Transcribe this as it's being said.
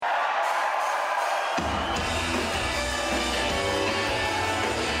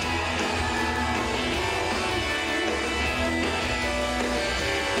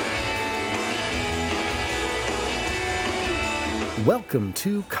Welcome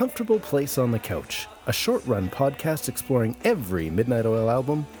to Comfortable Place on the Couch, a short-run podcast exploring every Midnight Oil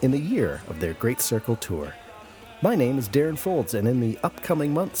album in the year of their Great Circle Tour. My name is Darren Folds, and in the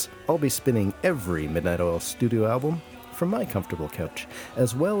upcoming months, I'll be spinning every Midnight Oil studio album from my comfortable couch,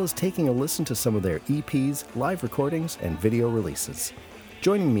 as well as taking a listen to some of their EPs, live recordings, and video releases.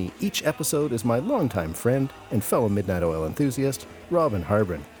 Joining me each episode is my longtime friend and fellow Midnight Oil enthusiast, Robin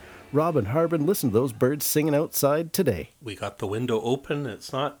Harbin. Robin Harbin, listen to those birds singing outside today. We got the window open.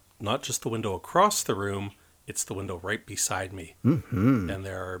 It's not just the window across the room, it's the window right beside me. Mm-hmm. And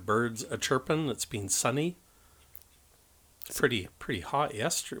there are birds a-chirping. It's been sunny. It's pretty hot.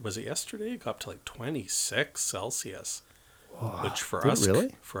 Was it yesterday? It got up to like 26 Celsius. Wow. Which for Did us, it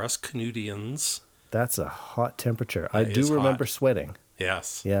really? for us Canadians, That's a hot temperature. I It do is remember hot. sweating.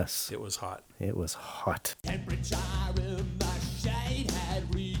 yes, Yes, it was hot. it was hot. Temperature in the shade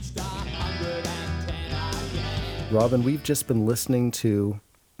had reached 110 again. Robin, we've just been listening to,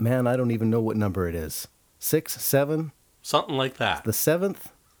 man, I don't even know what number it is. 6, 7, Something like that. the 7th?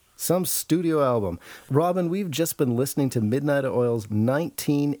 Some studio album. Robin, we've just been listening to Midnight Oil's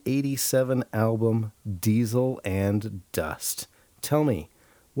 1987 album, Diesel and Dust. Tell me,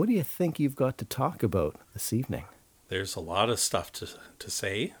 what do you think you've got to talk about this evening? There's a lot of stuff to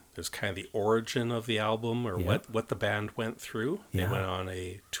say. There's kind of the origin of the album, or Yeah. what the band went through. They Yeah. went on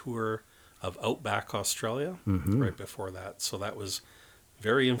a tour of Outback Australia right before that. So that was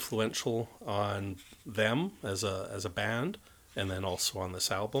very influential on them as a band, and then also on this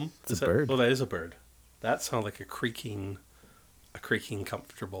album. It's a bird. Oh, that is a bird. That sounds like a creaking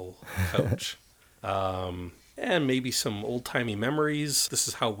comfortable couch. And maybe some old-timey memories. This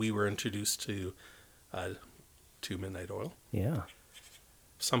is how we were introduced to Midnight Oil. Yeah.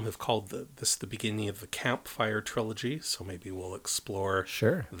 Some have called this the beginning of the Campfire trilogy, so maybe we'll explore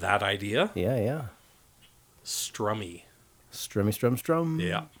Sure. that idea. Yeah. Strummy. Strummy, strum, strum.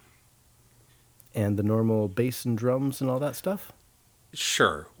 Yeah. And the normal bass and drums and all that stuff?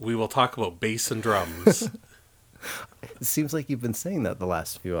 Sure, we will talk about bass and drums. It seems like you've been saying that the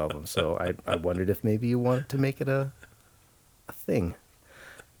last few albums, so I wondered if maybe you wanted to make it a thing.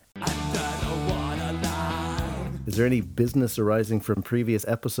 Is there any business arising from previous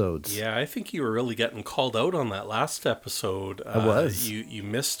episodes? Yeah, I think you were really getting called out on that last episode. I was. You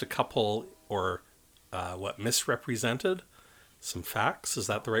missed a couple, or misrepresented some facts. Is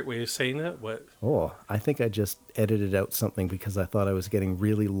that the right way of saying it? What? Oh, I think I just edited out something because I thought I was getting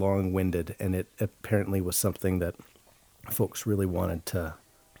really long-winded, and it apparently was something that folks really wanted to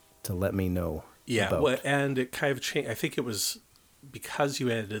let me know Yeah, about. well, and it kind of changed. I think it was because you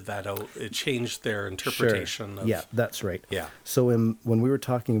edited that out, it changed their interpretation Sure. of... Yeah, that's right. Yeah. So when we were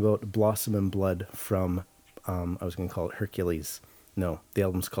talking about Blossom and Blood from, I was going to call it Hercules. No, the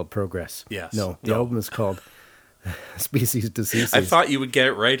album's called Progress. Yes. No, the album is called Species to Species. I thought you would get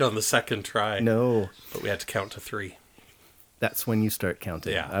it right on the second try. No, But we had to count to 3. that's when you start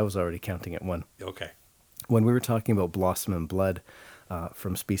counting. Yeah. I was already counting at 1. Okay. When we were talking about Blossom and Blood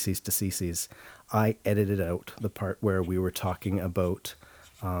from Species to Species, I edited out the part where we were talking about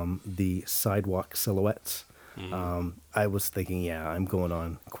the sidewalk silhouettes. I was thinking, I'm going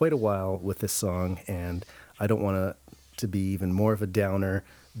on quite a while with this song, and I don't want to be even more of a downer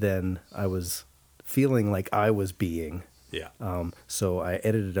than I was feeling like I was being. Yeah. So I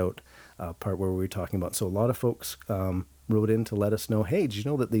edited out a part where we were talking about. So a lot of folks wrote in to let us know, hey, did you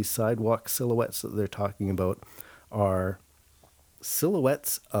know that these sidewalk silhouettes that they're talking about are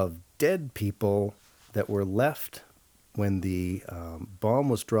silhouettes of dead people that were left when the bomb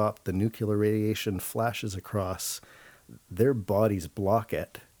was dropped, the nuclear radiation flashes across, their bodies block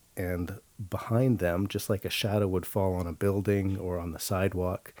it, and behind them, just like a shadow would fall on a building or on the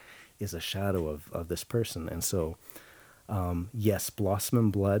sidewalk, is a shadow of this person. And so, yes, Blossom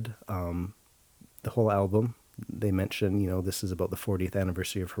and Blood, the whole album, they mention, this is about the 40th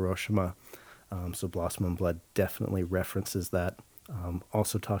anniversary of Hiroshima. So Blossom and Blood definitely references that.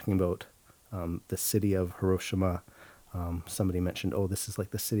 Also talking about the city of Hiroshima. Somebody mentioned, this is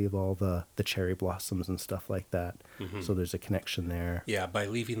like the city of all the cherry blossoms and stuff like that. Mm-hmm. So there's a connection there. Yeah, by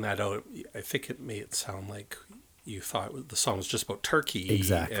leaving that out, I think it made it sound like you thought the song was just about Turkey.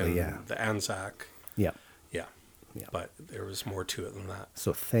 Exactly, and yeah. the Anzac. Yeah. Yeah. Yeah. But there was more to it than that.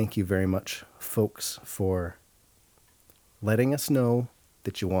 So thank you very much, folks, for letting us know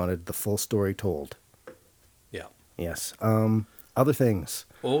that you wanted the full story told. Yeah. Yes. Other things.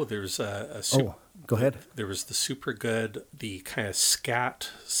 Oh, there's Go ahead. There was the super good, the kind of scat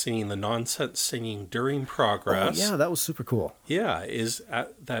singing, the nonsense singing during Progress. Oh, yeah, that was super cool. Yeah,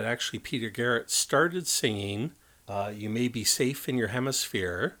 that actually Peter Garrett started singing You May Be Safe in Your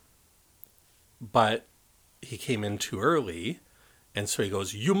Hemisphere, but he came in too early, And so he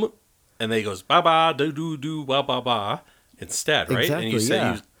goes, yum, and then he goes, ba ba, do do do, ba ba ba, instead, right? Exactly, and you say,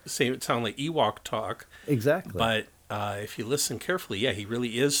 yeah. you say it sound like Ewok talk, Exactly. but if you listen carefully, yeah, he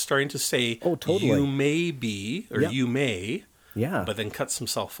really is starting to say, Oh, totally. you may be, or Yep. you may, Yeah. but then cuts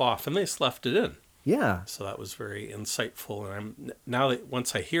himself off, and they just left it in. Yeah. So that was very insightful, and now that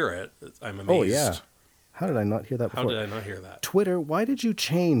once I hear it, I'm amazed. Oh, yeah. How did I not hear that How before? did I not hear that? Twitter, why did you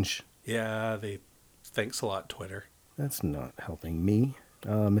change? Yeah, thanks a lot, Twitter. That's not helping me.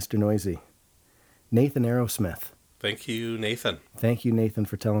 Mr. Noisy. Nathan Aerosmith. Thank you, Nathan. Thank you, Nathan,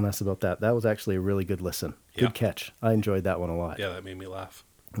 for telling us about that. That was actually a really good listen. Good Yeah. catch. I enjoyed that one a lot. Yeah, that made me laugh.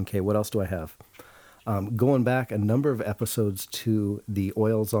 Okay, what else do I have? Going back a number of episodes to the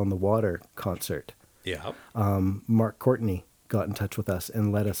Oils on the Water concert, Yeah. Mark Courtney got in touch with us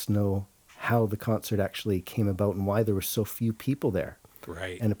and let us know how the concert actually came about and why there were so few people there.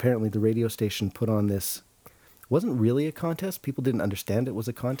 Right. And apparently the radio station put on this, wasn't really a contest. People didn't understand it was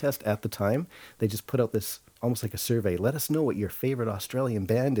a contest at the time. They just put out this almost like a survey. Let us know what your favorite Australian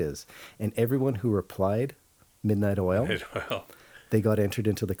band is. And everyone who replied, Midnight Oil, Well, they got entered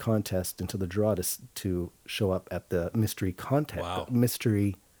into the contest, into the draw to show up at the mystery Wow.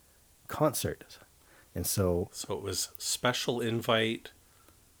 mystery concert. And so so it was special invite,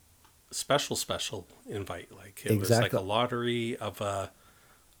 special invite. Like it was like Exactly. a lottery of a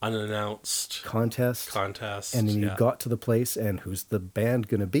unannounced contest, contest. and then you yeah. got to the place, and who's the band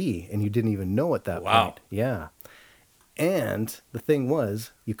going to be? And you didn't even know at that Wow. point. Yeah. And the thing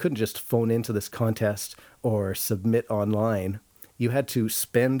was, you couldn't just phone into this contest or submit online. You had to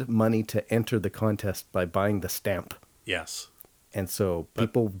spend money to enter the contest by buying the stamp. Yes. And so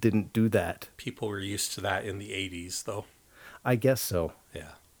people didn't do that. People were used to that in the 80s, though. I guess so.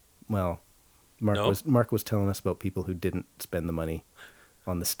 Yeah. Well, Mark No? was telling us about people who didn't spend the money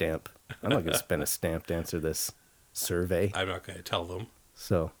on the stamp. I'm not going to spend a stamp to answer this survey. I'm not going to tell them.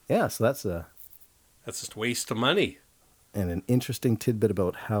 So, yeah, so that's That's just a waste of money. an interesting tidbit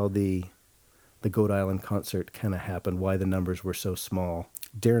about how the Goat Island concert kind of happened, why the numbers were so small.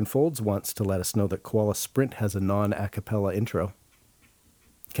 Darren Folds wants to let us know that Koala Sprint has a non-a cappella intro.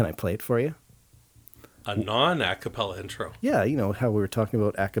 Can I play it for you? A non-a cappella intro. Yeah, you know how we were talking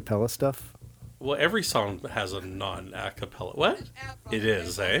about a cappella stuff? Well, every song has a non-a cappella. What? It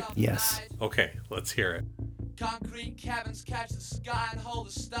is, eh? Yes. Okay, let's hear it. Concrete cabins catch the sky and hold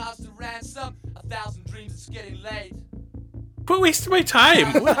the stars to ransom. 1,000 dreams, it's getting late. Quit wasting my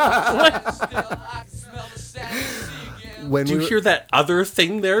time. Still, I can smell the sand and sea again. When Do you hear that other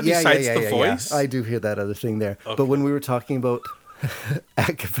thing there besides the voice? Yeah. I do hear that other thing there. Okay. But when we were talking about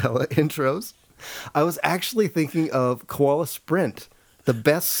a cappella intros, I was actually thinking of Koala Sprint, the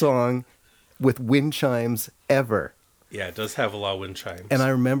best song with wind chimes ever. Yeah, it does have a lot of wind chimes. And I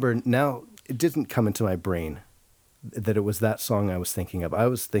remember now, it didn't come into my brain that it was that song I was thinking of. I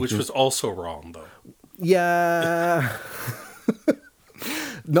was thinking... Which was also wrong, though. Yeah.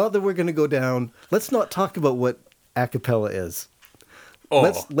 Not that we're going to go down. Let's not talk about what a cappella is. Oh,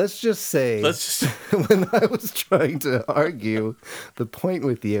 Let's just say... let's just... when I was trying to argue the point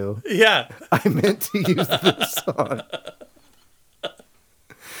with you, Yeah. I meant to use this song,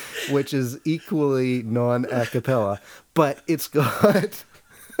 which is equally non-a cappella, but it's got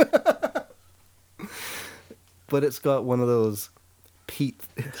one of those Pete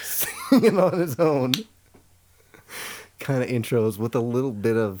singing on his own kind of intros with a little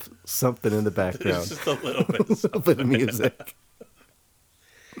bit of something in the It's background, just a little bit. a little bit of music.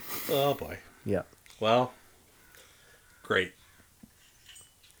 Oh, boy. Yeah, Well, great.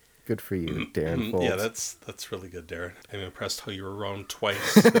 good for you, Darren Folds. Yeah, that's really good, Darren. I'm impressed how you were wrong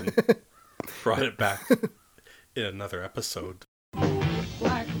twice and brought it back in another episode.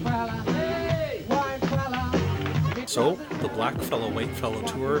 Blackfella, hey, Whitefella. So, the Blackfella, Whitefella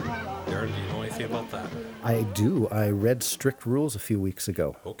tour, Darren, do you know anything about that? I do. I read Strict Rules a few weeks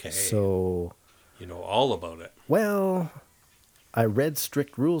ago. Okay. So, You know all about it. well, I read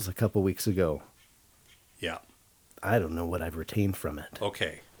Strict Rules a couple weeks ago. Yeah. I don't know what I've retained from it.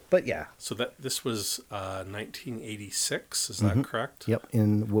 Okay. But yeah. So this was 1986, is that correct? Yep,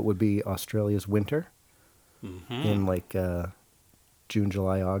 in what would be Australia's winter. Mm-hmm. In like June,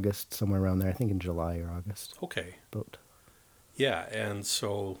 July, August, somewhere around there. I think in July or August. Okay. About. Yeah, and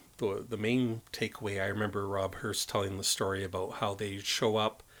so the main takeaway, I remember Rob Hurst telling the story about how they show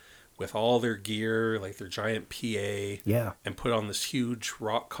up with all their gear, like their giant PA, Yeah. and put on this huge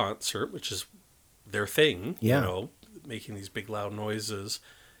rock concert, which is their thing, Yeah. you know, making these big loud noises.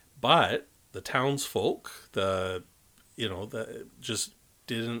 But the townsfolk, just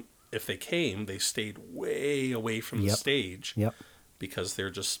didn't, if they came, they stayed way away from the Yep. stage Yep. because they're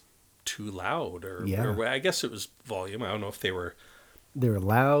just too loud, or Yeah. I guess it was volume. I don't know if they were They were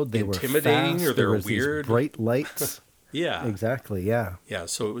loud. They were intimidating, fast. or There they're was these weird. bright lights. Yeah. Exactly. Yeah. Yeah.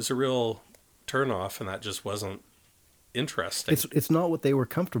 So it was a real turnoff, and that just wasn't interesting. It's not what they were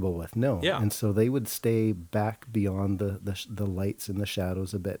comfortable with. No. Yeah. And so they would stay back beyond the lights and the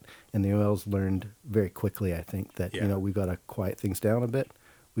shadows a bit. And the Oils learned very quickly, I think, that Yeah. we got to quiet things down a bit.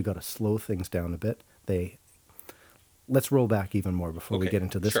 We got to slow things down a bit. Let's roll back even more before we Okay, get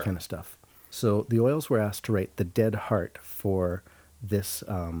into this sure. kind of stuff. So the Oils were asked to write the Dead Heart for this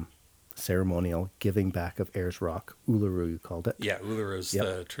ceremonial giving back of Ayers Rock. Uluru, you called it. Yeah, Uluru is Yep.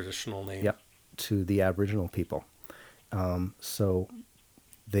 the traditional name. Yep, to the Aboriginal people. So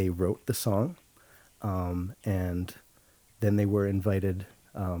they wrote the song, and then they were invited,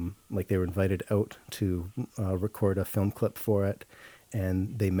 out to record a film clip for it,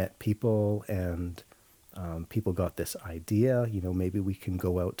 and they met people, and people got this idea, maybe we can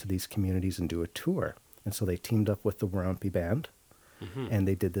go out to these communities and do a tour. And so they teamed up with the Warumpi Band, and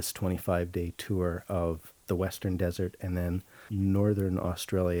they did this 25-day tour of the Western Desert and then Northern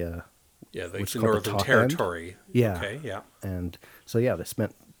Australia. Yeah, which the is called Northern Top Territory. End. Yeah. Okay, yeah. And so, they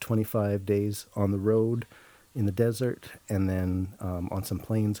spent 25 days on the road in the desert, and then on some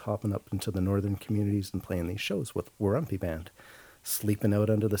planes hopping up into the northern communities and playing these shows with Warumpi Band, sleeping out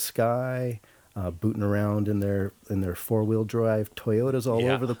under the sky, booting around in their 4-wheel drive Toyotas all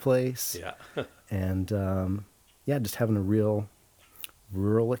Yeah. over the place. Yeah. And just having a real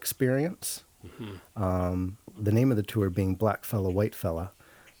rural experience. The name of the tour being Blackfella, Whitefella.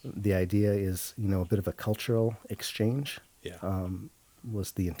 The idea is, a bit of a cultural exchange. Yeah.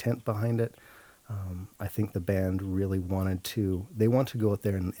 Was the intent behind it. I think the band really wanted to go out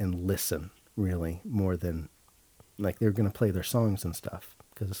there and listen, really, more than, like, they're going to play their songs and stuff,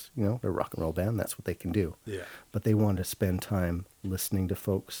 because, they're a rock and roll band, that's what they can do. Yeah. But they wanted to spend time listening to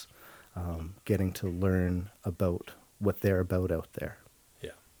folks, getting to learn about what they're about out there.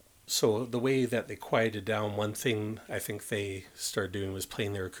 Yeah. So the way that they quieted down, one thing I think they started doing was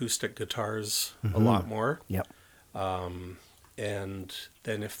playing their acoustic guitars a lot more. Yep. And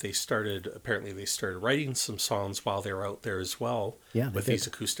then apparently they started writing some songs while they were out there as well, Yeah, they with did. these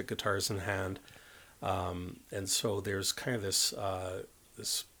acoustic guitars in hand. And so there's kind of this, I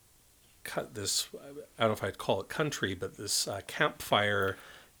don't know if I'd call it country, but this campfire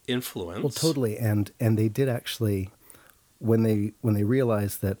influence. Well, totally. And they did actually, when they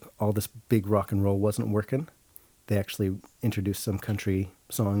realized that all this big rock and roll wasn't working, they actually introduced some country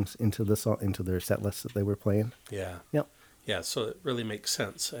songs into their set list that they were playing. Yeah. Yep. Yeah, so it really makes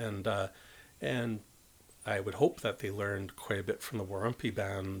sense, and I would hope that they learned quite a bit from the Warumpi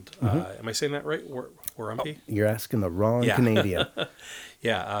Band. Am I saying that right? Warumpi? You're asking the wrong Yeah. Canadian.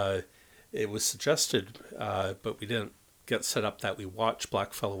 Yeah, it was suggested, but we didn't get set up that we watch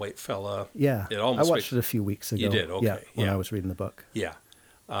Blackfella, Whitefella. Yeah, It I almost watched it a few weeks ago. You did? Okay, Yeah, when yeah. I was reading the book. Yeah.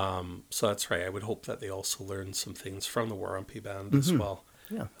 So that's right. I would hope that they also learned some things from the Warumpi Band as well.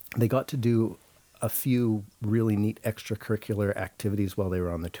 Yeah, they got to do a few really neat extracurricular activities while they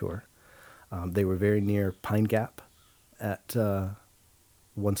were on the tour. They were very near Pine Gap at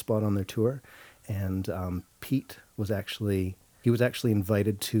one spot on their tour, and Pete was actually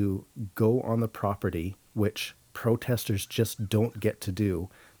invited to go on the property, which protesters just don't get to do,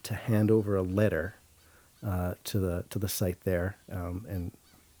 to hand over a letter to the site there,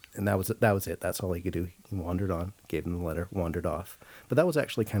 and that was it. That's all he could do. He wandered on, gave them the letter, wandered off. But that was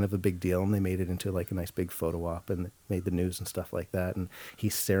actually kind of a big deal, and they made it into like a nice big photo op and made the news and stuff like that. And he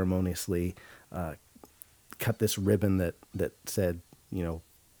ceremoniously cut this ribbon that said,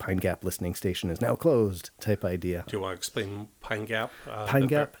 Pine Gap listening station is now closed, type idea. Do you want to explain Pine Gap? Pine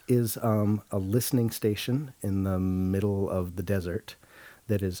Gap is a listening station in the middle of the desert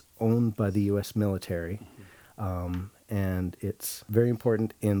that is owned by the U.S. military. And it's very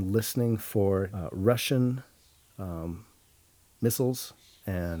important in listening for Russian missiles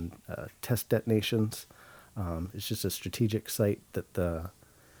and test detonations. It's just a strategic site that the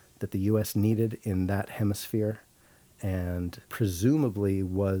U.S. needed in that hemisphere, and presumably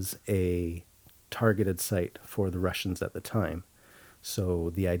was a targeted site for the Russians at the time.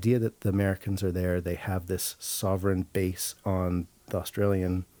 So the idea that the Americans are there, they have this sovereign base on the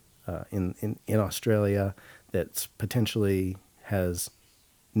Australian in Australia that's potentially has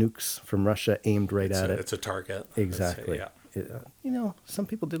nukes from Russia aimed right at it. It's a target. Exactly. Yeah. Some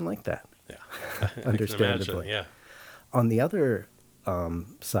people didn't like that. Yeah. I can Understandably. imagine, yeah. On the other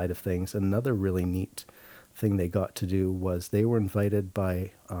side of things, another really neat thing they got to do was they were invited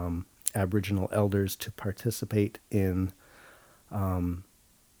by Aboriginal elders to participate in a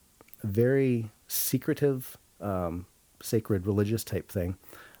very secretive, sacred religious type thing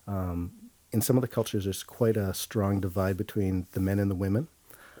in some of the cultures, there's quite a strong divide between the men and the women.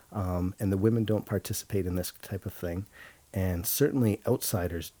 And the women don't participate in this type of thing. And certainly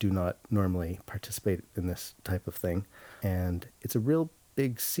outsiders do not normally participate in this type of thing. And it's a real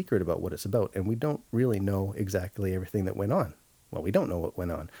big secret about what it's about. And we don't really know exactly everything that went on. Well, we don't know what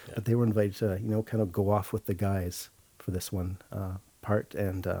went on. Yeah. But they were invited to, kind of go off with the guys for this one part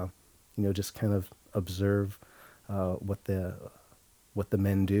and, just kind of observe what the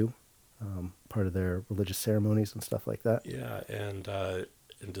men do, part of their religious ceremonies and stuff like that. Yeah, and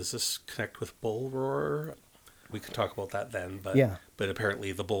does this connect with bull roar? We can talk about that then, but Yeah. but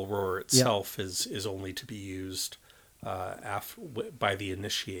apparently the bull roar itself is only to be used by the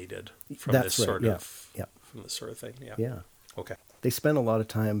initiated from That's this right, sort yeah, of yeah. from this sort of thing. Yeah. Yeah. Okay. They spent a lot of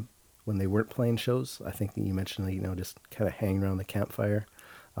time when they weren't playing shows. I think that you mentioned, just kind of hanging around the campfire,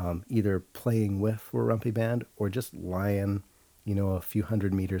 either playing with Warumpi Band or just lying, a few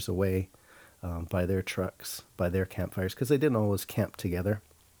hundred meters away by their trucks, by their campfires, because they didn't always camp together,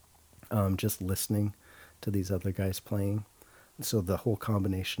 just listening to these other guys playing. So the whole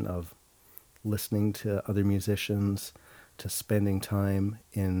combination of listening to other musicians, to spending time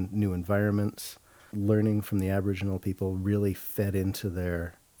in new environments, learning from the Aboriginal people really fed into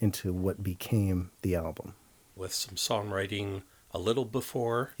what became the album. With some songwriting a little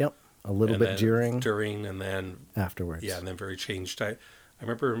before. Yep, a little and bit then during, and then afterwards. Yeah, and then very changed. I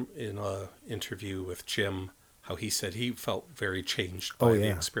remember in a interview with Jim how he said he felt very changed by the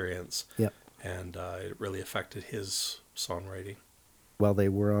experience. Yep. And it really affected his songwriting. While they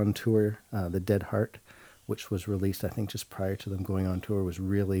were on tour, The Dead Heart, which was released, I think, just prior to them going on tour, was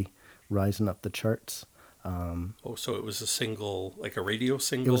really rising up the charts. So it was a single, like a radio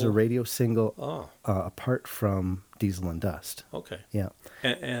single? It was a radio single apart from Diesel and Dust. Okay. Yeah.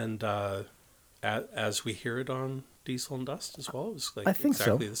 And as we hear it on Diesel and Dust as well, it was like I think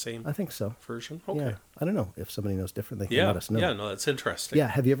exactly so. the same I think so. version? Okay. Yeah. I don't know. If somebody knows different, they can let us know. Yeah, no, that's interesting. Yeah.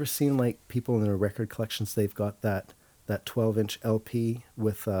 Have you ever seen, like, people in their record collections, they've got that 12-inch LP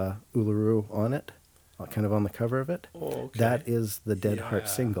with Uluru on it, kind of on the cover of it? Oh, okay. That is the Dead Heart Yeah.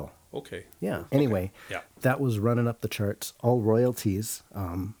 single. Okay. Yeah. Anyway, Yeah. that was running up the charts. All royalties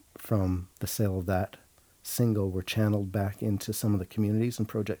from the sale of that single were channeled back into some of the communities and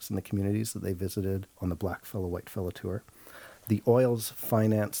projects in the communities that they visited on the Blackfella, Whitefella tour. The Oils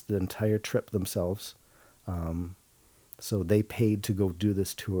financed the entire trip themselves. So they paid to go do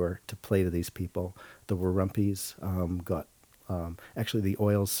this tour to play to these people. The Warumpis actually the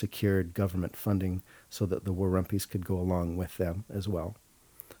Oils secured government funding so that the Warumpis could go along with them as well.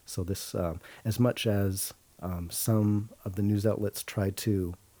 So this, as much as some of the news outlets tried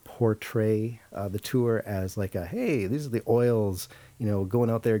to portray the tour as like hey, these are the Oils, going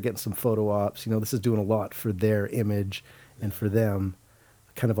out there getting some photo ops, this is doing a lot for their image and for them,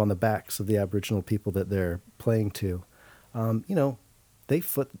 kind of on the backs of the Aboriginal people that they're playing to. They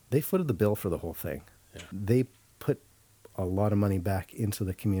footed the bill for the whole thing. Yeah. They put a lot of money back into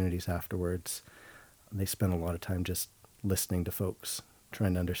the communities afterwards. They spent a lot of time just listening to folks,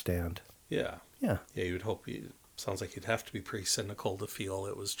 trying to understand. Yeah. Yeah. Yeah, you'd hope sounds like you'd have to be pretty cynical to feel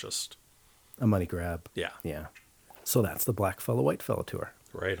it was just a money grab. Yeah. Yeah. So that's the Blackfella Whitefella tour.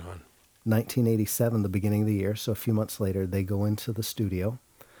 Right on. 1987, the beginning of the year. So a few months later, they go into the studio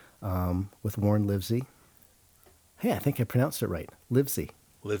with Warren Livesey. Hey, I think I pronounced it right. Livesey.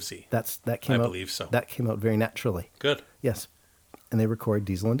 Livesey. That came I out. believe so. That came out very naturally. Good. Yes. And they record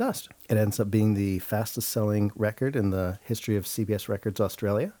Diesel and Dust. It ends up being the fastest selling record in the history of CBS Records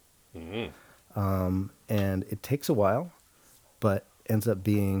Australia. Mm-hmm. And it takes a while, but ends up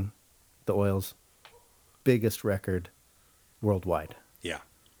being the Oils' biggest record worldwide. Yeah.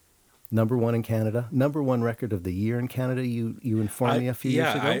 Number one in Canada. Number one record of the year in Canada. You informed me a few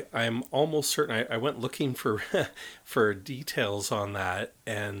years ago. Yeah, I'm almost certain. I went looking for for details on that,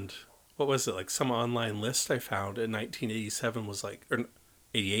 and what was it, like some online list I found in 1987 was like, or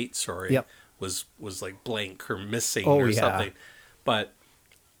 88, sorry, Yep. was like blank or missing Yeah. something. But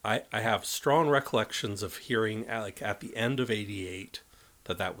I have strong recollections of hearing at the end of 88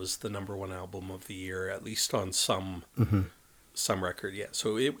 that was the number one album of the year, at least on some record. Yeah,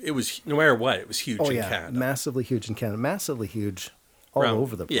 so it was, no matter what, it was huge in Canada. Massively huge in Canada. Massively huge all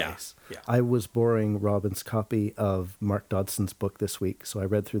over the place. Yeah. I was borrowing Robin's copy of Mark Dodson's book this week, so I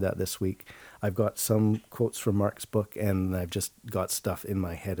read through that this week. I've got some quotes from Mark's book, and I've just got stuff in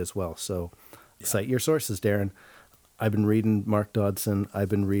my head as well. So cite your sources, Darren. I've been reading Mark Dodson. I've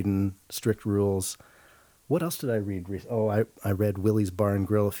been reading Strict Rules. What else did I read? I read Willie's Bar and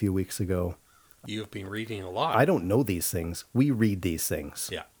Grill a few weeks ago. You've been reading a lot. I don't know these things. We read these things.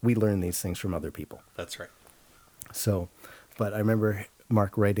 Yeah. We learn these things from other people. That's right. So, but I remember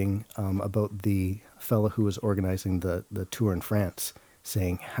Mark writing about the fellow who was organizing the tour in France,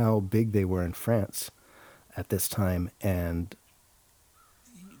 saying how big they were in France at this time, and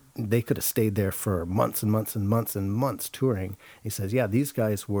they could have stayed there for months and months and months and months touring. He says, yeah, these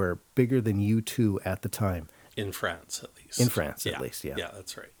guys were bigger than U2 at the time. In France, at least. In France, at least, yeah. Yeah,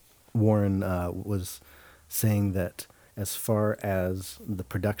 that's right. Warren was saying that as far as the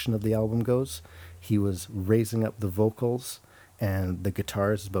production of the album goes, he was raising up the vocals and the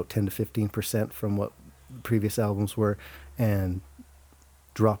guitars about 10 to 15% from what previous albums were, and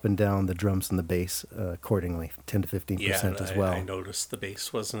dropping down the drums and the bass accordingly, 10 to 15% as well. I noticed the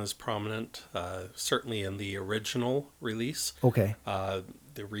bass wasn't as prominent, certainly in the original release. Okay. The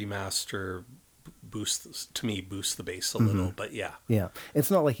remaster boosts the bass a little, but yeah. Yeah. It's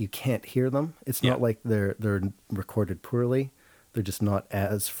not like you can't hear them. It's not like they're recorded poorly. They're just not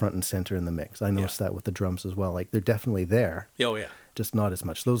as front and center in the mix. I noticed that with the drums as well. Like, they're definitely there. Oh, yeah. Just not as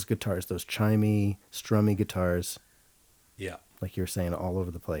much. Those guitars, those chimey, strummy guitars. Yeah. Like you were saying, all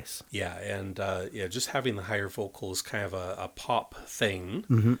over the place. Yeah, and just having the higher vocal is kind of a pop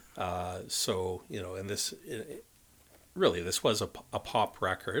thing. So, and this was a pop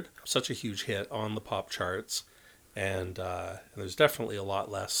record, such a huge hit on the pop charts, and there's definitely a lot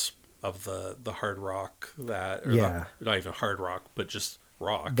less of the hard rock not even hard rock, but just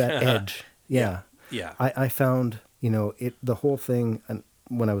rock. That edge. Yeah. I found, the whole thing, and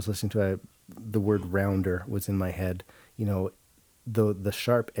when I was listening to it, the word rounder was in my head. The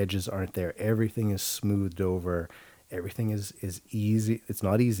sharp edges aren't there. Everything is smoothed over. Everything is easy. It's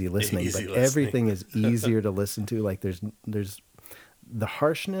not easy listening, everything is easier to listen to. Like, there's the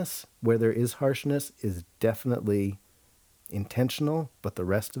harshness, where there is harshness, is definitely intentional, but the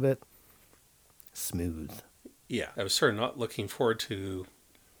rest of it, smooth. Yeah, I was sort of not looking forward to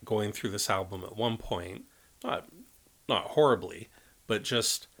going through this album at one point. Not horribly, but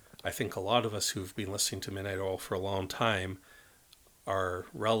just, I think a lot of us who've been listening to Midnight Oil for a long time are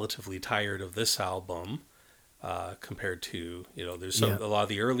relatively tired of this album compared to, there's a lot of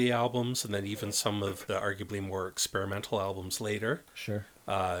the early albums, and then even some of the arguably more experimental albums later. Sure.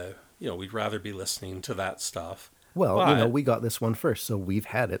 We'd rather be listening to that stuff. Well, but, we got this one first, so we've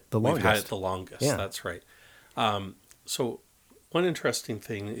had it the longest. Yeah. That's right. So one interesting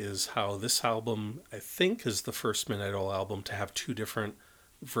thing is how this album, I think, is the first Midnight Oil album to have two different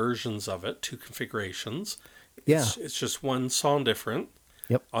versions of it, two configurations. It's just one song different.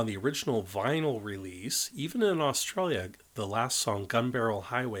 Yep. On the original vinyl release, even in Australia, the last song, Gun Barrel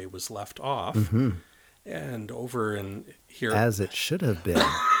Highway, was left off. And over in here... As it should have been.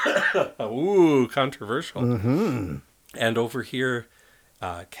 Ooh, controversial. And over here,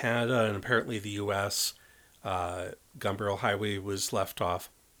 Canada and apparently the US, Gun Barrel Highway was left off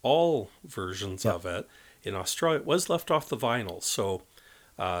all versions of it. In Australia, it was left off the vinyl. So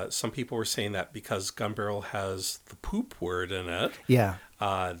some people were saying that because Gun Barrel has the poop word in it. Yeah.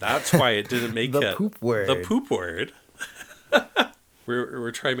 That's why it didn't make the poop word. The poop word.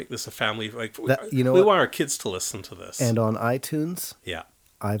 We're trying to make this a family. We what? want our kids to listen to this. And on iTunes,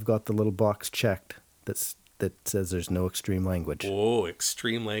 I've got the little box checked that says there's no extreme language. Oh,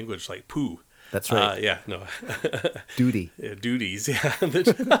 extreme language like poo. That's right. No. Duty. Yeah, duties, yeah.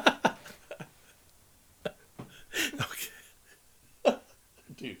 Okay.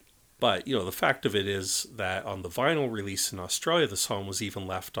 Dude. But, the fact of it is that on the vinyl release in Australia, the song was even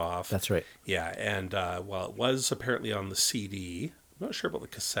left off. That's right. Yeah, and while it was apparently on the CD, I'm not sure about the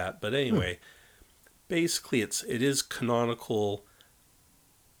cassette, but anyway, basically it is canonical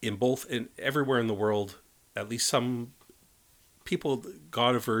in everywhere in the world. At least some people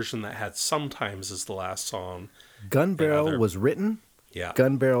got a version that had Sometimes as the last song. Gun Barrel was written. Yeah.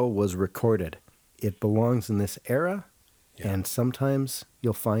 Gun Barrel was recorded. It belongs in this era. And sometimes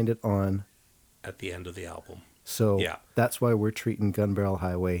you'll find it on... at the end of the album. So that's why we're treating Gun Barrel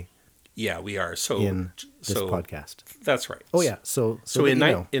Highway... Yeah, we are. So in this podcast. That's right. Oh, yeah. So in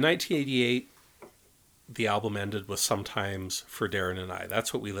 1988, the album ended with Sometimes for Darren and I.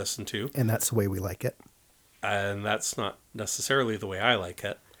 That's what we listened to. And that's the way we like it. And that's not necessarily the way I like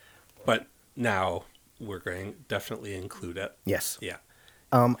it. But now we're going to definitely include it. Yes. Yeah.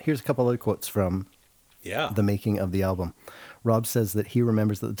 Here's a couple other quotes from... the making of the album. Rob says that he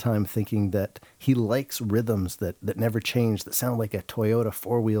remembers at the time thinking that he likes rhythms that never change, that sound like a Toyota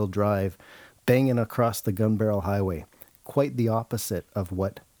four-wheel drive banging across the Gun Barrel Highway. Quite the opposite of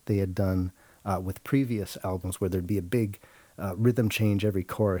what they had done with previous albums, where there'd be a big rhythm change every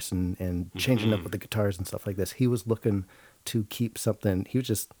chorus and changing up with the guitars and stuff like this. He was looking to keep something,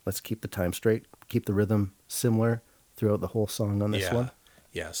 let's keep the time straight, keep the rhythm similar throughout the whole song on this one.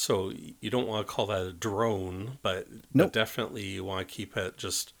 Yeah, so you don't want to call that a drone, but Nope. definitely you want to keep it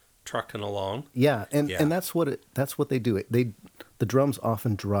just trucking along. Yeah, and Yeah, that's what they do. The drums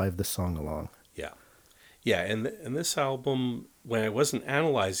often drive the song along. yeah, yeah. And this album, when I wasn't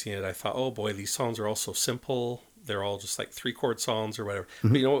analyzing it, I thought, oh boy, these songs are all so simple. They're all just like 3-chord songs or whatever. Mm-hmm.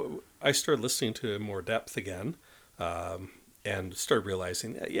 But you know, I started listening to it in more depth again, and started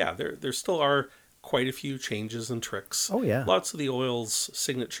realizing, yeah, there still are quite a few changes and tricks. Oh yeah. Lots of the Oils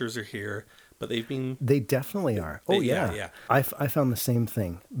signatures are here, but they've been They definitely are. Oh yeah. yeah. I found the same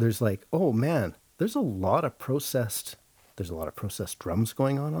thing. There's like, oh man, there's a lot of processed drums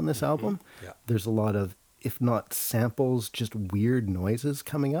going on this album. Yeah. There's a lot of, if not samples, just weird noises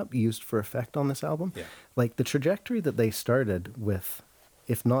coming up used for effect on this album. Yeah. Like the trajectory that they started with,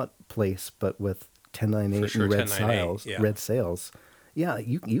 if not Place, but with 1098 For sure, and 1098, yeah. Red Sails. Yeah,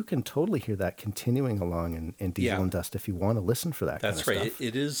 you can totally hear that continuing along in Diesel Yeah. and Dust if you want to listen for that That's kind of right. stuff.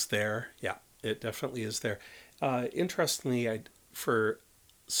 It is there. Yeah, it definitely is there. Interestingly, for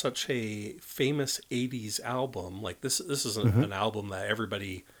such a famous '80s album, like this is an album that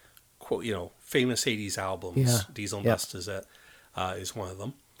everybody quote. You know, famous '80s albums. Yeah. Diesel and Yeah. Dust is one of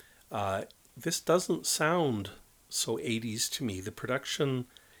them. This doesn't sound so '80s to me. The production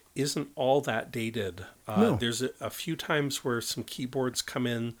isn't all that dated. No. There's a few times where some keyboards come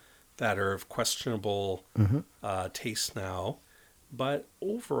in that are of questionable taste now, but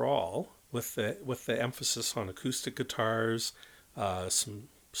overall, with the emphasis on acoustic guitars, some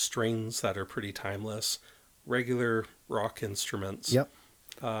strings that are pretty timeless, regular rock instruments. Yep,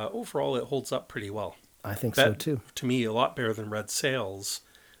 Overall, it holds up pretty well. I think so too. To me, a lot better than Red Sails,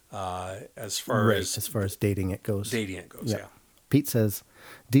 as far as dating it goes. dating it goes. Yeah. Yeah. Pete says,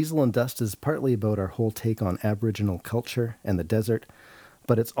 Diesel and Dust is partly about our whole take on Aboriginal culture and the desert,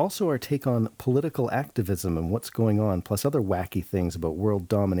 but it's also our take on political activism and what's going on, plus other wacky things about world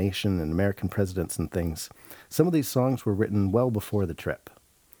domination and American presidents and things. Some of these songs were written well before the trip.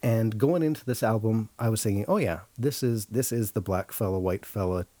 And going into this album, I was thinking, oh yeah, this is the Blackfella,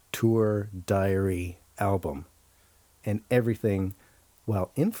 Whitefella tour diary album. And everything,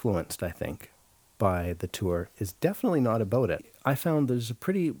 while influenced, I think, by the tour, is definitely not about it. I found there's a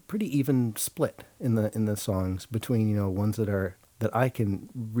pretty even split in the songs between, you know, ones that I can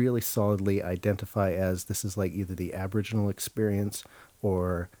really solidly identify as this is like either the Aboriginal experience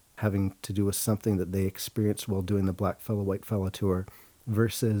or having to do with something that they experienced while doing the Blackfella, Whitefella tour,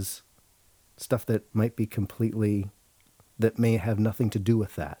 versus stuff that might be that may have nothing to do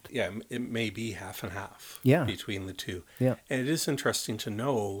with that. Yeah, it may be half and half Yeah. between the two. Yeah. And it is interesting to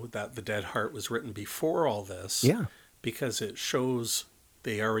know that The Dead Heart was written before all this. Yeah. Because it shows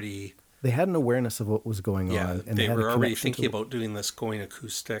they had an awareness of what was going on. And they had a were already connection thinking about doing this going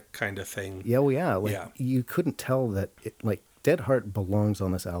acoustic kind of thing. Yeah, well, yeah. Like, Yeah. you couldn't tell that, Dead Heart belongs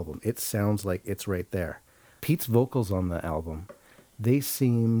on this album. It sounds like it's right there. Pete's vocals on the album, they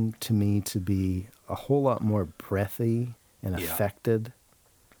seem to me to be a whole lot more breathy and Yeah. affected.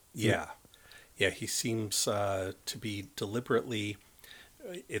 Yeah. Yeah, he seems to be deliberately...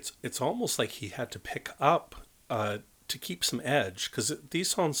 It's almost like he had to pick up to keep some edge, because these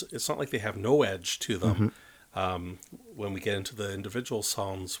songs, it's not like they have no edge to them. When we get into the individual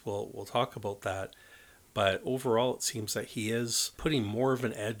songs, we'll talk about that. But overall, it seems that he is putting more of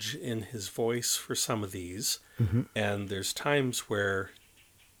an edge in his voice for some of these. And there's times where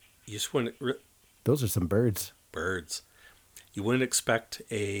you just wouldn't... Those are some birds. Birds. You wouldn't expect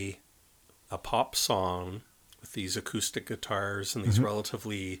a pop song with these acoustic guitars and these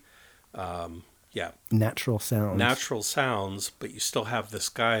relatively... Natural sounds. But you still have this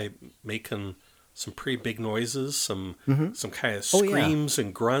guy making some pretty big noises, some kind of Oh, yeah. screams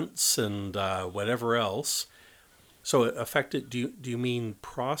and grunts and whatever else. So affected? Do you mean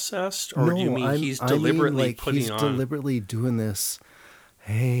processed, or do you mean he's deliberately putting he's on? deliberately doing this?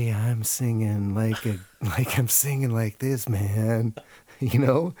 Hey, I'm singing like I'm singing like this, man. You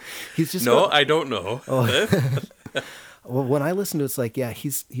know, he's just I don't know. Well, when I listen to it, it's like, yeah,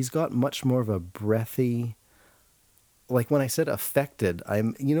 he's got much more of a breathy, like when I said affected,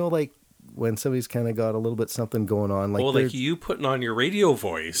 like when somebody's kind of got a little bit something going on. Like you putting on your radio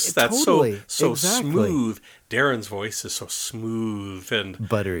voice. That's Totally, so exactly. smooth. Darren's voice is so smooth and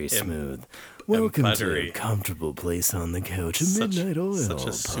buttery smooth. Welcome buttery. to a comfortable place on the couch, a Midnight Oil such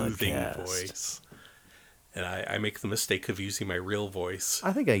a soothing podcast. voice. And I make the mistake of using my real voice.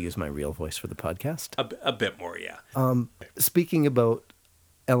 I think I use my real voice for the podcast. A bit more, yeah. Speaking about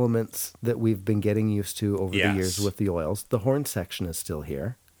elements that we've been getting used to over the Yes. years with the Oils, the horn section is still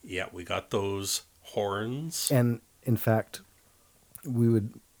here. Yeah, we got those horns. And in fact,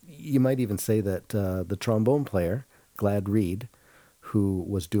 you might even say that the trombone player, Glad Reed, who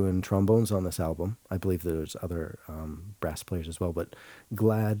was doing trombones on this album. I believe there's other brass players as well, but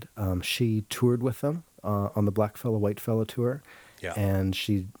Glad, she toured with them on the Blackfella, Whitefella tour. Yeah. And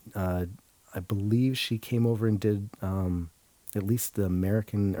she, I believe she came over and did at least the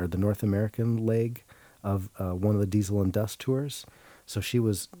American or the North American leg of one of the Diesel and Dust tours. So she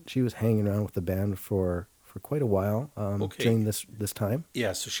was hanging around with the band for quite a while during this time.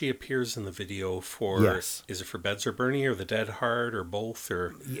 Yeah, so she appears in the video for, Yes. Is it for Beds Are Burning or The Dead Heart or both or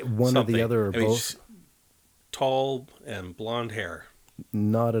One something? or the other or both. She's tall and blonde hair.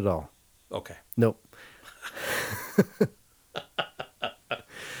 Not at all. Okay. Nope.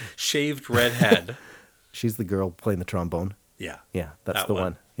 Shaved red head. She's the girl playing the trombone. Yeah. Yeah, that's That the one.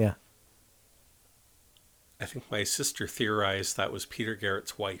 one. Yeah. I think my sister theorized that was Peter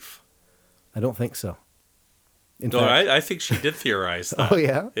Garrett's wife. I don't think so. In No, fact, I think she did theorize that. oh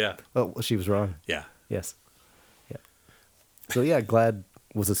yeah? Yeah. Oh, well, she was wrong. Yeah. Yes. Yeah. So yeah, Glad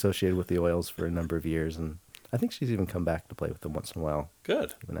was associated with the Oils for a number of years, and I think she's even come back to play with them once in a while,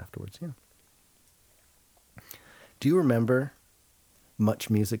 Good. even afterwards. Yeah. Do you remember Much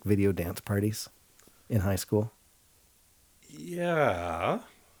Music video dance parties in high school? Yeah.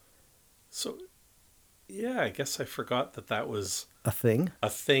 So, yeah, I guess I forgot that was A thing? a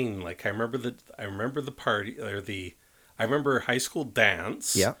thing. Like I remember the party or I remember high school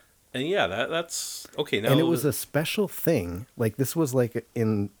dance. Yeah. And yeah, that's okay. Now And it was a special thing. Like this was like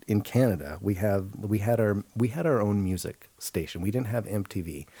in Canada, we had our own music station. We didn't have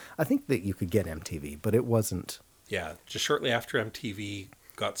MTV. I think that you could get MTV, but it wasn't. yeah, just shortly after MTV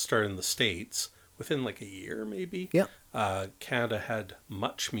got started in the States, within like a year maybe. Yep. Canada had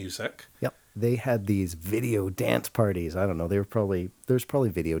Much Music. Yep. They had these video dance parties. I don't know. There's probably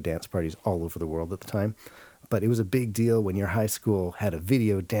video dance parties all over the world at the time. But it was a big deal when your high school had a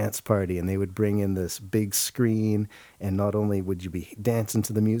video dance party and they would bring in this big screen, and not only would you be dancing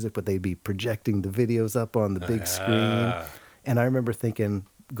to the music, but they'd be projecting the videos up on the big screen. And I remember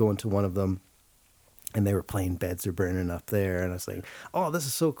going to one of them, and they were playing Beds Are Burning up there. And I was like, oh, this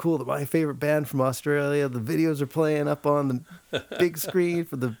is so cool that my favorite band from Australia, the videos are playing up on the big screen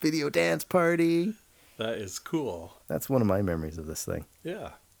for the video dance party. That is cool. That's one of my memories of this thing.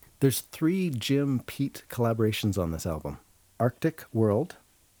 Yeah. There's 3 Jim Pete collaborations on this album. Arctic World,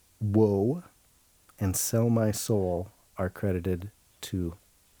 Whoa, and Sell My Soul are credited to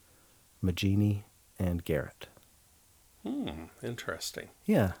Magini and Garrett. Interesting.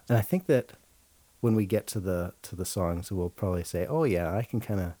 Yeah, and I think that when we get to the songs, we'll probably say, oh yeah, I can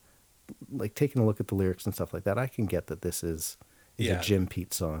kind of, like taking a look at the lyrics and stuff like that, I can get that this is Yeah. a Jim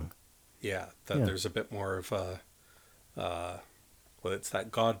Pete song. Yeah, Yeah. there's a bit more of a, well, it's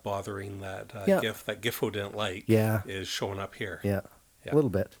that God bothering that Yeah. GIF that Giffo didn't like. Yeah. Is showing up here. Yeah, Yeah. a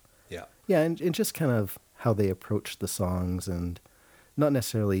little bit. Yeah. Yeah, and just kind of how they approach the songs, and not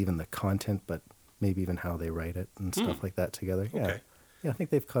necessarily even the content, but maybe even how they write it and stuff like that together. Yeah, Okay. yeah, I think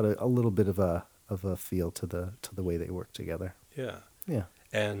they've got a little bit of a feel to the way they work together. Yeah. Yeah,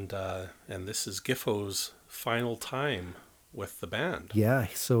 And this is Giffo's final time with the band. yeah.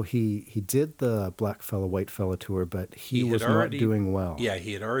 So he did the Blackfella, Whitefella tour, but he had was already- not doing well. Yeah,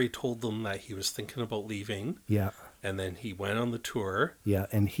 he had already told them that he was thinking about leaving, yeah, and then he went on the tour. yeah.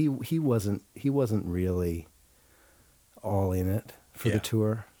 And he wasn't really all in it for Yeah. the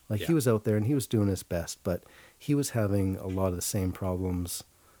tour. Like he Yeah. was out there and he was doing his best, but he was having a lot of the same problems,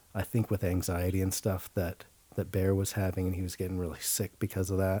 I think, with anxiety and stuff that Bear was having, and he was getting really sick because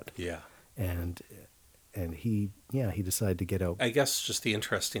of that. Yeah. And he decided to get out. I guess just the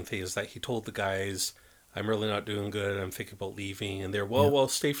interesting thing is that he told the guys, I'm really not doing good. I'm thinking about leaving. And they're, well,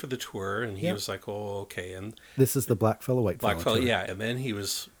 stay for the tour. And he Yeah. was like, oh, okay. And This is the Blackfella, Whitefella Blackfella, tour. yeah. And then he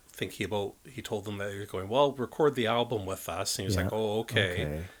was thinking about, he told them that he was going, well, record the album with us. And he was Yeah. like, oh,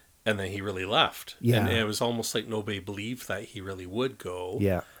 okay. And then he really left. Yeah. And it was almost like nobody believed that he really would go.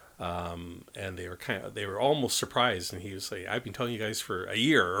 Yeah. And they were almost surprised. And he was like, I've been telling you guys for a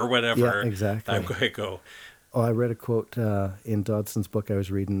year or whatever. Yeah, exactly. that I'm going to go. Oh, I read a quote in Dodson's book. I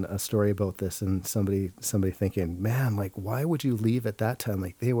was reading a story about this, and somebody thinking, man, like, why would you leave at that time?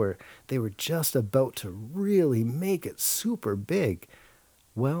 Like they were just about to really make it super big.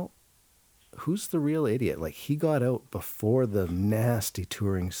 Well, who's the real idiot? Like, he got out before the nasty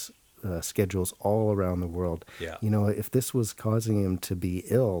touring schedules all around the world. Yeah. You know, if this was causing him to be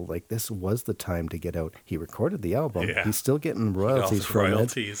ill, like, this was the time to get out. He recorded the album. Yeah. He's still getting All royalties the from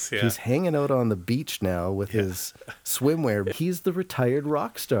royalties, it. yeah. He's hanging out on the beach now with his swimwear. He's the retired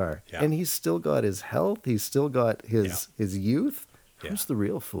rock star. Yeah. And he's still got his health. He's still got his youth. Yeah. Who's the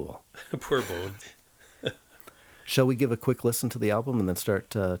real fool? Poor Bone. Shall we give a quick listen to the album and then start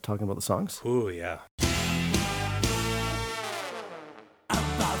talking about the songs? Oh, yeah.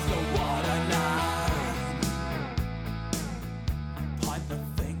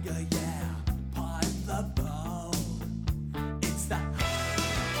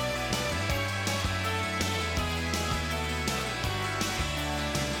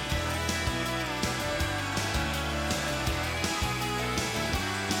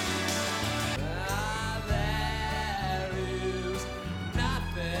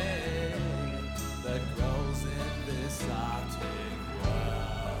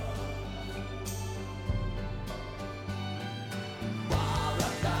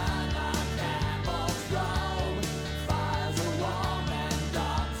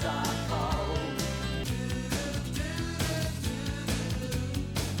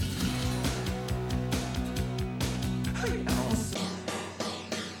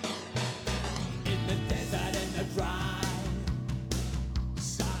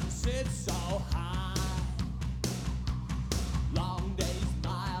 sit so high. Long days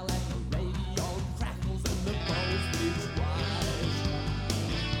mile and the radio crackles and the bows bleach wise.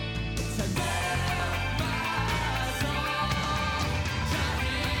 It's a never song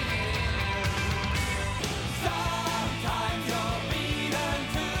sometimes you're beaten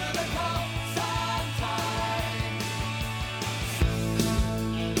to the core.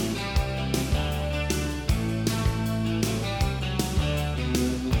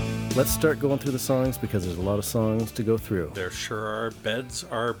 Let's start going through the songs because there's a lot of songs to go through. There sure are. Beds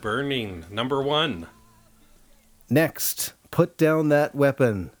Are Burning. Number 1. Next, Put Down That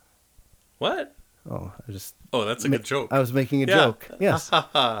Weapon. What? Oh, That's a good joke. I was making a joke. Yes.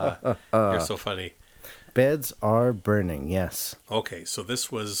 You're so funny. Beds Are Burning. Yes. Okay, so this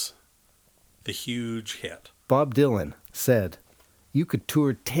was the huge hit. Bob Dylan said, "You could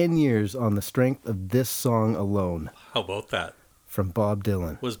tour 10 years on the strength of this song alone." How about that? From Bob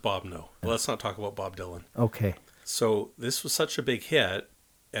Dylan. Was Bob no? Well, let's not talk about Bob Dylan. Okay. So this was such a big hit,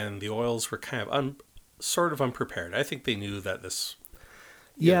 and the Oils were kind of sort of unprepared. I think they knew that this.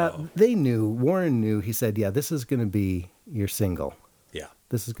 They knew. Warren knew. He said, "Yeah, this is going to be your single. Yeah.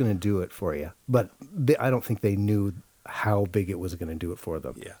 This is going to do it for you." But I don't think they knew how big it was going to do it for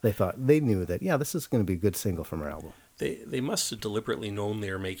them. Yeah. They knew that, this is going to be a good single from our album. They must have deliberately known they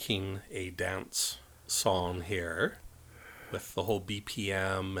were making a dance song here. With the whole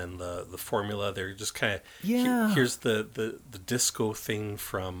BPM and the formula, they're just kind of here's the disco thing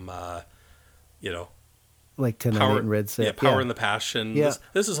from like 10 Power and Red Set. Power and the Passion. Yeah.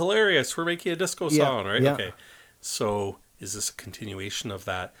 This is hilarious. We're making a disco song, right? Yeah. Okay. So is this a continuation of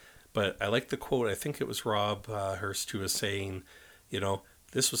that? But I like the quote. I think it was Rob Hurst who was saying,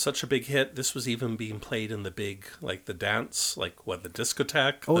 this was such a big hit. This was even being played in the big, like the dance, like the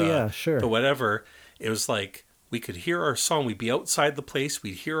discotheque. Sure. The whatever. It was like, we could hear our song. We'd be outside the place.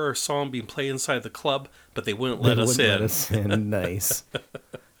 We'd hear our song being played inside the club, but they wouldn't let us in. Let us in. Nice.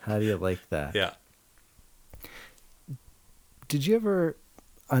 How do you like that? Yeah. Did you ever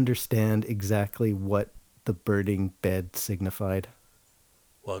understand exactly what the burning bed signified?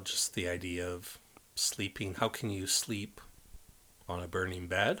 Well, just the idea of sleeping. How can you sleep on a burning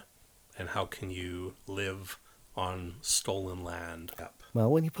bed? And how can you live on stolen land? Yep. Well,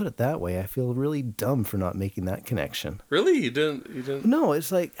 when you put it that way, I feel really dumb for not making that connection. Really? You didn't? No,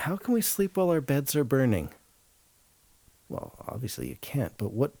 it's like, how can we sleep while our beds are burning? Well, obviously you can't,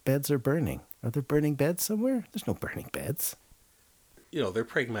 but what beds are burning? Are there burning beds somewhere? There's no burning beds. They're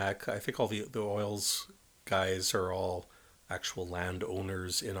pragmatic. I think all the Oils guys are all actual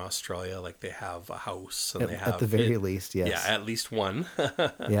landowners in Australia. Like they have a house and they have... At the very least, yes. Yeah, at least one.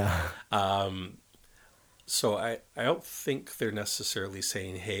 Yeah. So I don't think they're necessarily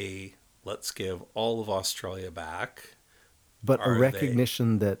saying, hey, let's give all of Australia back. But a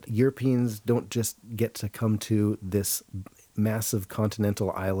recognition that Europeans don't just get to come to this massive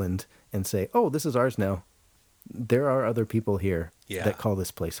continental island and say, oh, this is ours now. There are other people here that call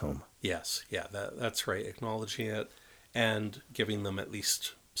this place home. Yes, that's right. Acknowledging it and giving them at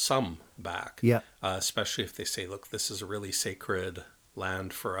least some back. Yeah. Especially if they say, look, this is a really sacred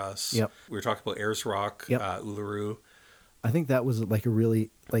land for us. Yep. We were talking about Ayers Rock, Uluru. I think that was like a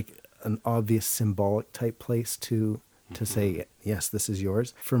really, like an obvious symbolic type place to say, yes, this is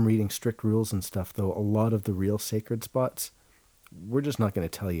yours. From reading strict rules and stuff, though, a lot of the real sacred spots, we're just not going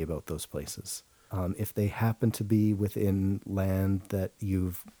to tell you about those places. If they happen to be within land that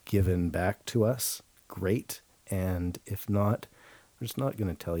you've given back to us, great. And if not, we're just not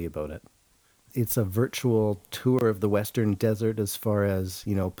going to tell you about it. It's a virtual tour of the Western Desert as far as,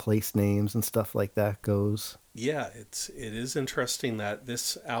 place names and stuff like that goes. Yeah, it is interesting that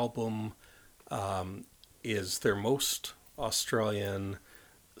this album is their most Australian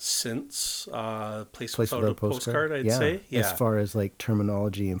since Place Without a Postcard, I'd say. Yeah. As far as like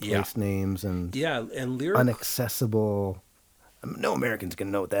terminology and place names and and unaccessible. No American's going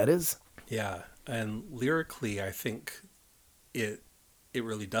to know what that is. Yeah, and lyrically, I think it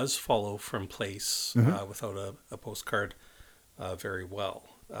really does follow from Place Without a Postcard very well.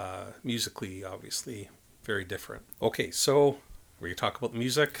 Musically, obviously, very different. Okay, so we're going to talk about the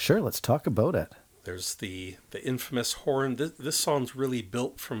music. Sure, let's talk about it. There's the infamous horn. This song's really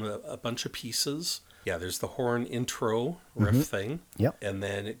built from a bunch of pieces. Yeah, there's the horn intro riff thing. Yep. And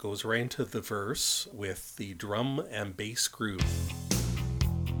then it goes right into the verse with the drum and bass groove.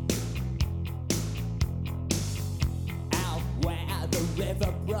 Out where the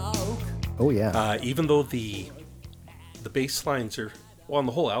river broke. Oh, yeah. Even though the bass lines are, on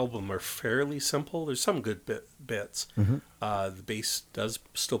the whole album, are fairly simple, there's some good bits. The bass does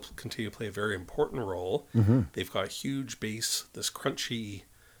still continue to play a very important role. They've got huge bass, this crunchy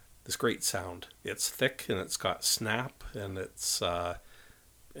this great sound. It's thick and it's got snap, and it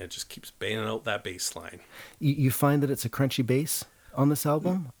just keeps banging out that bass line. You find that it's a crunchy bass on this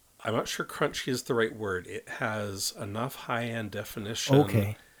album? I'm not sure crunchy is the right word. It has enough high-end definition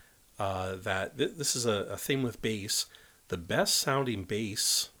Okay. that this is a thing with bass. The best sounding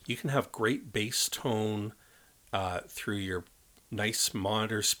bass, you can have great bass tone through your nice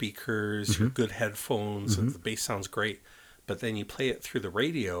monitor speakers, your good headphones, and the bass sounds great. But then you play it through the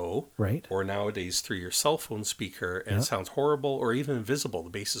radio, Right. or nowadays through your cell phone speaker, and it sounds horrible or even invisible. The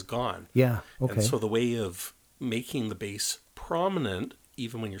bass is gone. Yeah, okay. And so the way of making the bass prominent,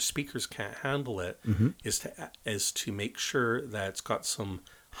 even when your speakers can't handle it, is to make sure that it's got some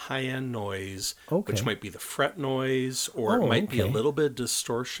high-end noise, Okay. which might be the fret noise, or it Oh, might be a okay. little bit of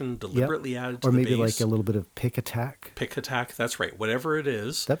distortion deliberately added to Or the maybe bass. like a little bit of pick attack. Pick attack, that's right. Whatever it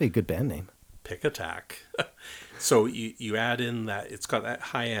is, That'd be a good band name. pick attack. So you add in that it's got that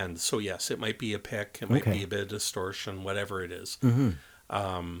high end. So yes, it might be a pick, it might Okay. be a bit of distortion, whatever it is.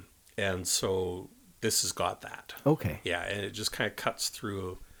 Mm-hmm. And so this has got that. Okay. Yeah, and it just kind of cuts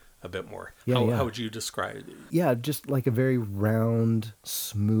through a bit more. Yeah, how, yeah. how would you describe it? Yeah, just like a very round,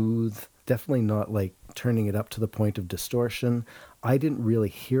 smooth, definitely not like turning it up to the point of distortion. I didn't really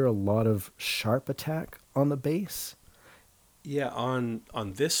hear a lot of sharp attack on the bass. Yeah, on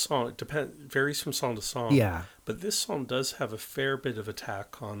this song, it varies from song to song. Yeah. But this song does have a fair bit of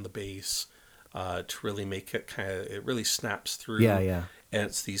attack on the bass to really make it it really snaps through. Yeah, yeah. And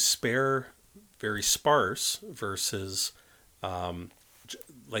it's these spare, very sparse versus,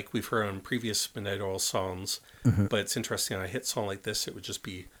 like we've heard on previous Midnight Oil songs. Mm-hmm. But it's interesting, on a hit song like this, it would just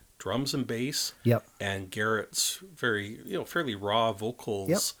be drums and bass. Yep. And Garrett's fairly raw vocals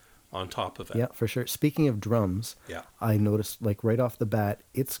Yep. on top of it. Yeah, for sure. Speaking of drums, Yeah. I noticed like right off the bat,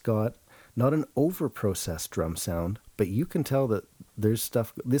 it's got not an over-processed drum sound, but you can tell that there's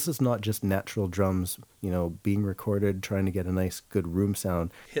stuff. This is not just natural drums, being recorded, trying to get a nice, good room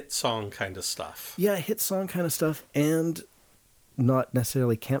sound. Hit song kind of stuff. Yeah, hit song kind of stuff, and not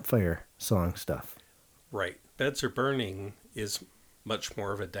necessarily campfire song stuff. Right. Beds Are Burning is much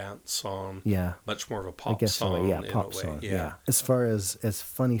more of a dance song. Yeah. Much more of a I pop guess song. so. Yeah, in pop a way. song. Yeah. As far as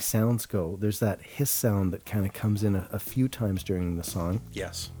funny sounds go, there's that hiss sound that kind of comes in a few times during the song.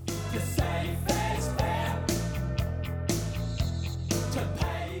 Yes. The safest bet to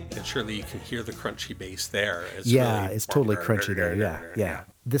pay And surely you can hear the crunchy bass there. It's Yeah, really it's totally crunchy there. Yeah.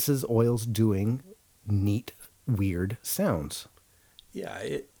 This is Oils doing neat, weird sounds. Yeah,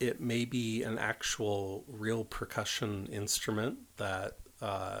 it may be an actual real percussion instrument that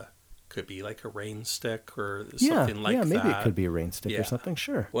could be like a rain stick or something like that. Yeah, maybe it could be a rain stick Yeah. or something.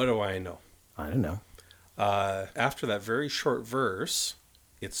 Sure. What do I know? I don't know. After that very short verse,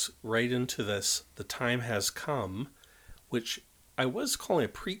 it's right into this, "The Time Has Come," which I was calling a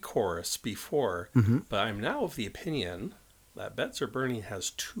pre-chorus before, but I'm now of the opinion that Beds Are Burning has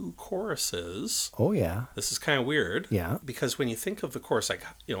 2 choruses. Oh, yeah. This is kind of weird. Yeah. Because when you think of the chorus, like,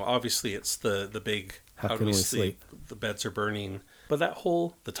 obviously it's the big, How Can We Sleep? The beds are burning. But that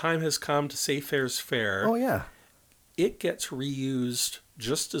whole, "The time has come to say fair's fair," Oh, yeah. it gets reused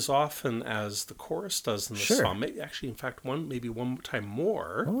just as often as the chorus does in the Sure. song. Maybe, actually, in fact, maybe one time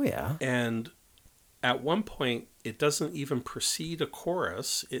more. Oh, yeah. And at one point, it doesn't even precede a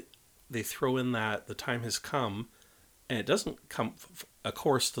chorus. They throw in that "the time has come," and it doesn't come. A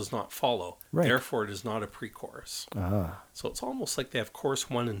chorus does not follow. Right. Therefore, it is not a pre-chorus. Ah, So it's almost like they have chorus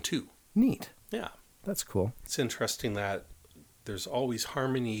 1 and 2. neat. Yeah, That's cool. it's interesting that there's always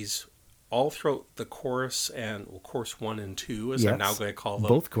harmonies all throughout the chorus chorus 1 and 2, as I'm now Yes. going to call them.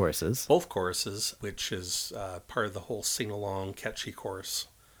 Both choruses. Both choruses, which is part of the whole sing-along, catchy chorus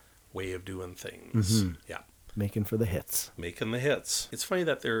way of doing things. Yeah, Making for the hits. making the hits. It's funny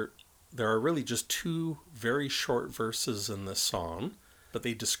that there are really just 2 very short verses in this song, but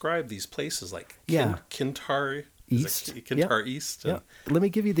they describe these places like Yeah. Kintar East. Kintar East. Yeah. Let me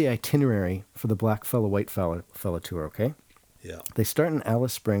give you the itinerary for the Blackfella Whitefella tour, okay? Yeah. They start in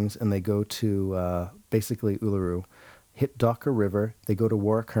Alice Springs and they go to basically Uluru, hit Docker River, they go to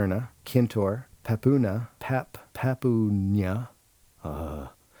Warrakurna, Kintor, Papuna, Papunya,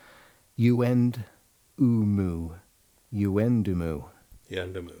 Uendumu,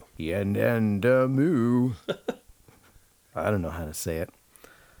 Yandamu. Yenendamu. I don't know how to say it.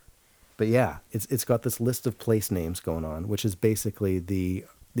 But yeah, it's got this list of place names going on, which is basically the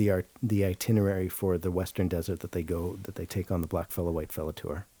itinerary for the Western Desert that they take on the Blackfella Whitefella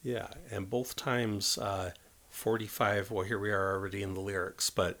tour. Yeah, and both times 45, well, here we are already in the lyrics,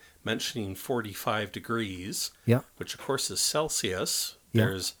 but mentioning 45 degrees, Yeah. which of course is Celsius.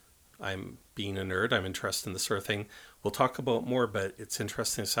 Yeah. I'm being a nerd, I'm interested in this sort of thing. We'll talk about more, but it's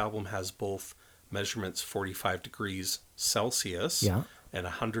interesting. This album has both measurements 45 degrees Celsius Yeah. and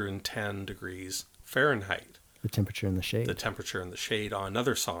 110 degrees Fahrenheit. The temperature in the shade. The temperature in the shade on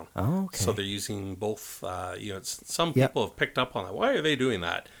another song. Oh, okay. So they're using both. Some Yep. people have picked up on that. Why are they doing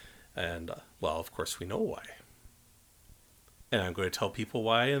that? And well, of course, we know why. And I'm going to tell people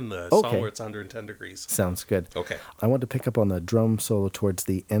why in the song Okay. where it's 110 degrees. Sounds good. Okay. I want to pick up on the drum solo towards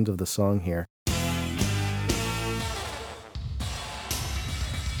the end of the song here.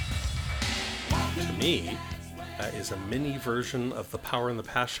 To me, that is a mini version of the Power and the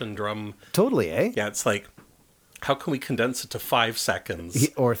Passion drum. Totally, eh? Yeah, it's like, how can we condense it to 5 seconds?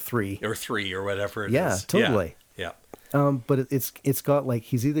 Or 3. Or 3 or whatever it is. Yeah, totally. Yeah. But it's got like,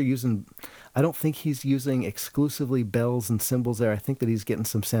 he's either using, I don't think he's using exclusively bells and cymbals there. I think that he's getting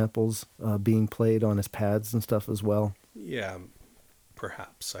some samples being played on his pads and stuff as well. Yeah,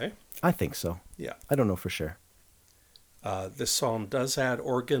 perhaps, eh? I think so. Yeah. I don't know for sure. This song does add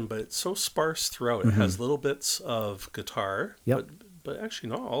organ, but it's so sparse throughout. It has little bits of guitar, Yep. but actually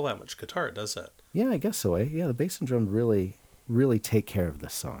not all that much guitar, does it? Yeah, I guess so, eh? Yeah, the bass and drum really, really take care of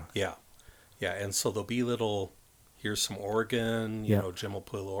this song. Yeah. Yeah, and so there'll be little, here's some organ, you Yeah. know, Jim will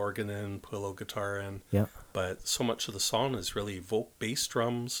put a little organ in, put a little guitar in. Yeah. But so much of the song is really bass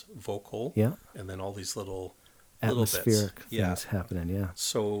drums, vocal, Yeah. and then all these little Atmospheric bits. things happening, yeah.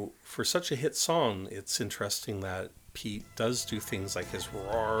 So for such a hit song, it's interesting that Pete does do things like his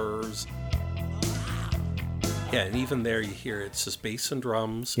roars. Yeah, and even there you hear it's just bass and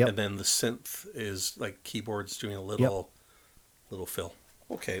drums, Yep. and then the synth is like keyboards doing a little fill.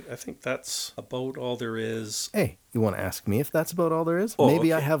 Okay, I think that's about all there is. Hey, you want to ask me if that's about all there is? Oh,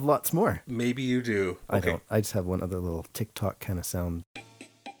 Maybe I okay. have lots more. Maybe you do. I Okay. don't. I just have one other little TikTok kind of sound.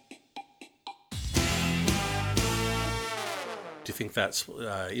 Do you think that's,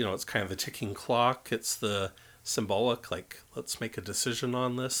 it's kind of the ticking clock? It's the symbolic, like, let's make a decision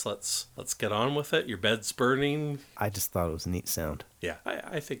on this. Let's get on with it. Your bed's burning. I just thought it was a neat sound. Yeah,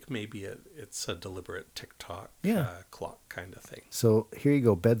 I think maybe it's a deliberate TikTok clock kind of thing. So here you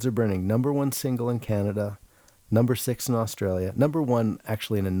go. Beds Are Burning. #1 single in Canada. #6 in Australia. #1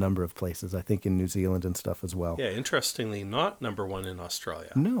 actually in a number of places. I think in New Zealand and stuff as well. Yeah, interestingly, not #1 in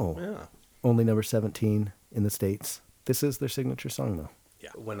Australia. No. Yeah. Only #17 in the States. This is their signature song, though. Yeah.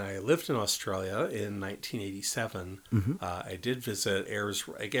 When I lived in Australia in 1987, I did visit Ayers.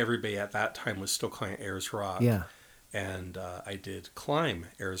 Like everybody at that time was still calling it Ayers Rock. Yeah. And I did climb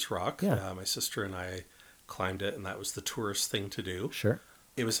Ayers Rock. Yeah. My sister and I climbed it, and that was the tourist thing to do. Sure.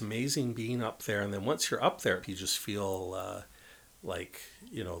 It was amazing being up there, and then once you're up there, you just feel like,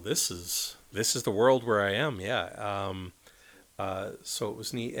 this is the world where I am. Yeah. So it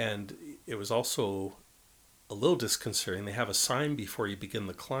was neat, and it was also a little disconcerting. They have a sign before you begin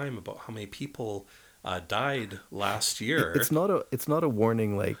the climb about how many people died last year. It's not a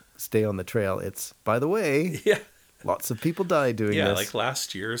warning like stay on the trail. It's, by the way, Yeah. lots of people died doing Yeah, this. like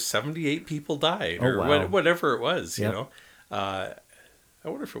last year, 78 people died, Oh, or wow. whatever it was. Yep. You know, I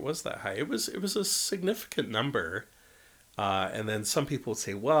wonder if it was that high. It was a significant number. And then some people would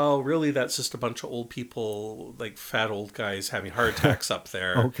say, "Well, really, that's just a bunch of old people, like fat old guys, having heart attacks up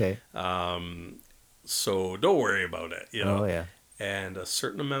there." Okay. So don't worry about it. You know. Oh, yeah. And a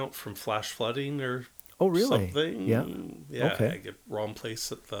certain amount from flash flooding or Oh, really? something. Yeah. Yeah. Okay. I get wrong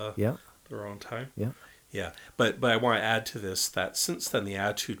place at the Yeah. wrong time. Yeah. Yeah, but I want to add to this that since then the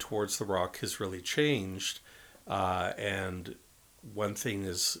attitude towards the rock has really changed, and one thing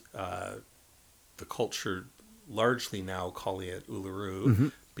is the culture largely now calling it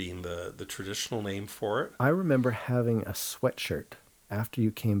Uluru, being the traditional name for it. I remember having a sweatshirt after you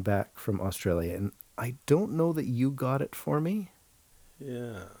came back from Australia, and I don't know that you got it for me.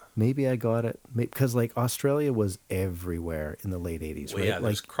 Yeah. Maybe I got it because like Australia was everywhere in the late 80s, Well, right? yeah, Like,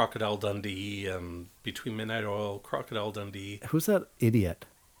 there's Crocodile Dundee, Between Midnight Oil, Crocodile Dundee. who's that idiot?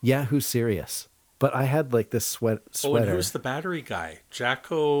 Yeah, who's serious? But I had like this Oh, and sweater. who's the battery guy?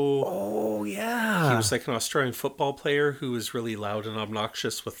 Jacko. Oh, yeah. He was like an Australian football player who was really loud and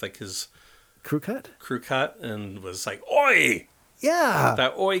obnoxious with like his Crew cut? crew cut and was like, "Oi!" Yeah.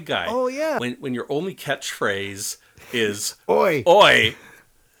 That oi guy. Oh, yeah. When your only catchphrase is Oi. oi,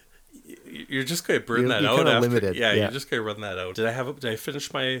 you're just going to burn You're that out kinda after. limited, Yeah, yeah. you're just going to run that out. Did I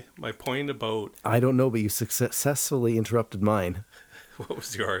finish my point about I don't know, but you successfully interrupted mine. what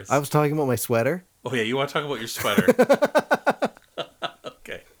was yours? I was talking about my sweater. Oh yeah, you want to talk about your sweater?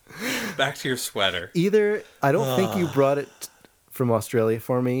 Okay, back to your sweater. Either, I don't think you brought it from Australia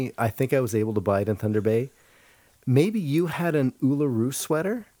for me. I think I was able to buy it in Thunder Bay. Maybe you had an Uluru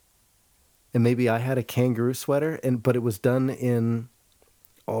sweater, and maybe I had a kangaroo sweater, but it was done in...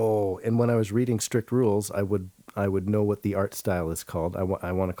 Oh, and when I was reading strict rules, I would I would know what the art style is called. I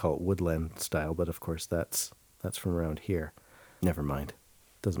want to call it woodland style, but of course that's from around here. Never mind.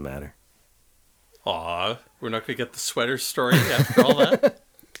 Doesn't matter. Aw, we're not going to get the sweater story after all that?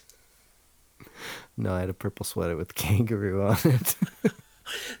 No, I had a purple sweater with kangaroo on it.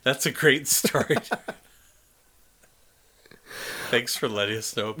 That's a great story. Thanks for letting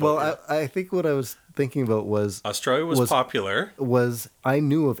us know about Well, I think what I was thinking about was Australia was popular. I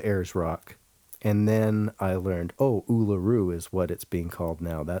knew of Ayers Rock, and then I learned, Uluru is what it's being called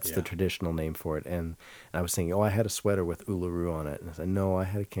now. That's the Yeah. traditional name for it. And I was thinking, I had a sweater with Uluru on it. And I said, no, I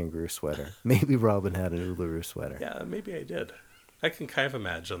had a kangaroo sweater. Maybe Robin had an Uluru sweater. Yeah, maybe I did. I can kind of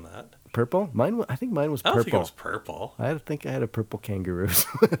imagine that. Purple? I think mine was I purple. don't think it was purple. I think I had a purple kangaroo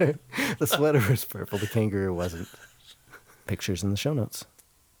sweater. The sweater was purple. The kangaroo wasn't. Pictures in the show notes.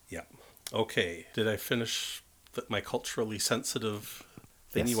 Yeah. Okay. Did I finish my culturally sensitive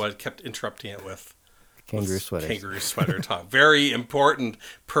thing Yes. you kept interrupting it with? Kangaroo sweaters. Kangaroo sweater talk. Very important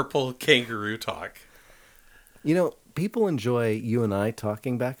purple kangaroo talk. You know, people enjoy you and I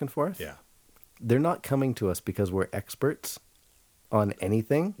talking back and forth. Yeah. They're not coming to us because we're experts on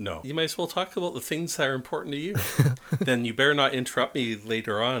anything. No. You might as well talk about the things that are important to you. Then you better not interrupt me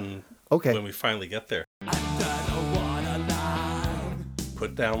later on Okay. when we finally get there.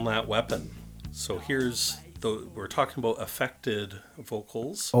 Put down that weapon. So we're talking about affected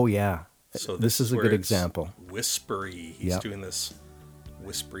vocals. Oh, yeah. So this is a where good it's example. Whispery. He's Yep. doing this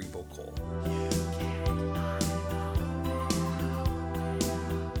whispery vocal.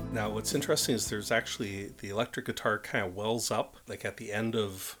 Now, what's interesting is there's actually the electric guitar kind of wells up, like at the end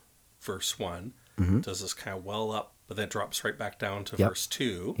of verse 1, does this kind of well up, but then drops right back down to Yep. verse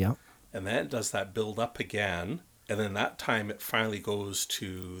 2. Yeah. And then it does that build up again. And then that time it finally goes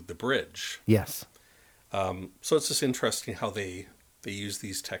to the bridge. Yes. So it's just interesting how they use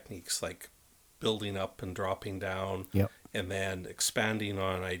these techniques, like building up and dropping down, Yep. and then expanding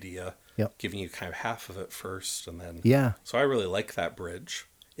on an idea, Yep. giving you kind of half of it first, and then Yeah. So I really like that bridge,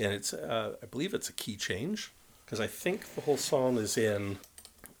 and it's I believe it's a key change, because I think the whole song is in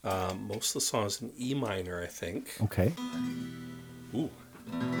most of the song is in E minor, I think. Okay. Ooh.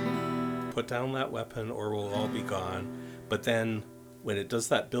 Put down that weapon or we'll all be gone. But then when it does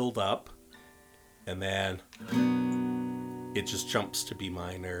that build up, and then it just jumps to B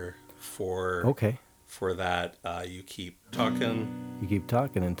minor for that you keep talking, You keep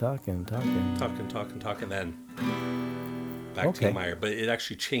talking and talking and talking. then back to E minor. But it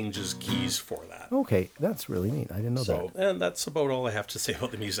actually changes keys for that. Okay, that's really neat. I didn't know that. And that's about all I have to say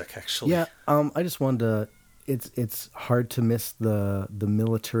about the music, actually. Yeah, I just wanted to. It's hard to miss the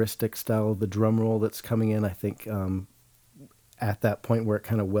militaristic style of the drum roll that's coming in. I think at that point where it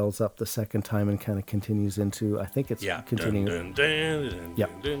kind of wells up the second time and kind of continues into. I think it's continuing. Dun, dun, dun, dun,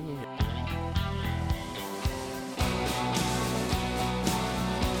 Yep. dun, dun.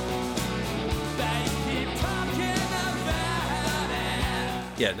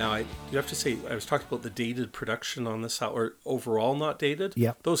 Yeah, now you have to say, I was talking about the dated production on this, or overall not dated.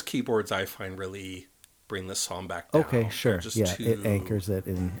 Yep. Those keyboards I find really bring this song back down. Okay, sure. They're just Yeah, too, it anchors it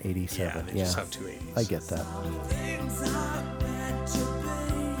in yeah, '87. they just have two 80s. I get that. Things aren't meant to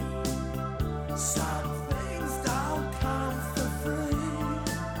be. Some things don't come for free.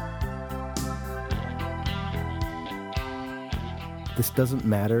 This doesn't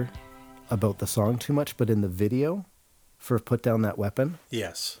matter about the song too much, but in the video for Put Down That Weapon,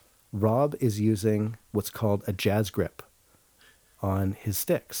 Yes. Rob is using what's called a jazz grip on his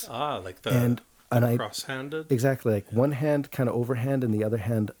sticks. Like the And I cross-handed? exactly, like one hand kind of overhand and the other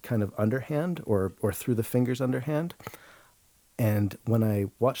hand kind of underhand or through the fingers underhand. And when I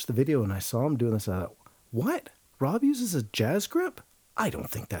watched the video and I saw him doing this, I thought, what? Rob uses a jazz grip? I don't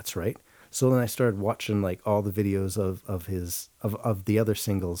think that's right. So then I started watching like all the videos of the other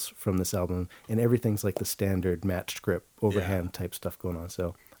singles from this album, and everything's like the standard matched grip overhand type stuff going on.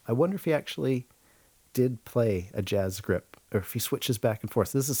 So I wonder if he actually did play a jazz grip, or if he switches back and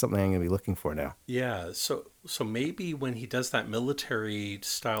forth. This is something I'm going to be looking for now. Yeah, so maybe when he does that military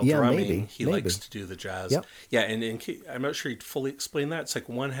style Yeah, drumming, maybe. he likes to do the jazz. Yep. Yeah, and I'm not sure he'd fully explain that. It's like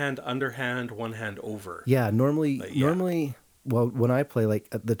one hand underhand, one hand over. Yeah, normally, well, when I play, like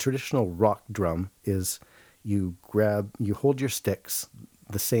the traditional rock drum is you hold your sticks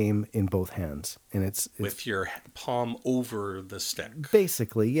the same in both hands, and it's with your palm over the stick.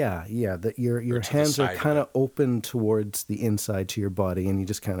 basically, yeah, that your to the hands are side of kind of it. open towards the inside to your body, and you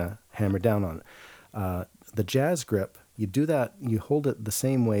just kind of hammer down on it. The jazz grip, you do that, you hold it the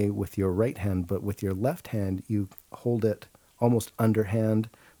same way with your right hand, but with your left hand, you hold it almost underhand.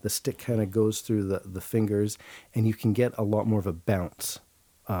 The stick kind of goes through the fingers, and you can get a lot more of a bounce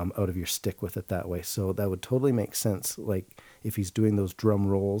out of your stick with it that way. So that would totally make sense. Like if he's doing those drum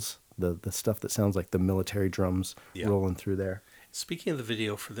rolls, the stuff that sounds like the military drums rolling through there. Speaking of the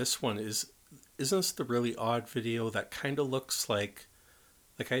video for this one, isn't this the really odd video that kind of looks like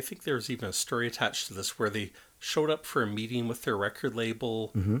I think there's even a story attached to this where they showed up for a meeting with their record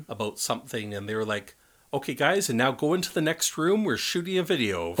label about something, and they were like, okay guys, and now go into the next room, we're shooting a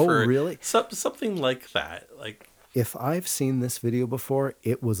video for really? Something like that. Like, if I've seen this video before,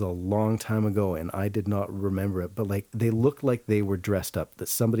 it was a long time ago and I did not remember it, but like they look like they were dressed up, that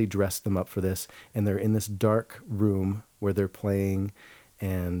somebody dressed them up for this, and they're in this dark room where they're playing,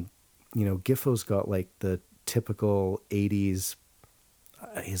 and you know, Giffo's got like the typical 80s,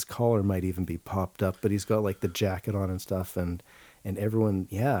 his collar might even be popped up, but he's got like the jacket on and stuff, and everyone,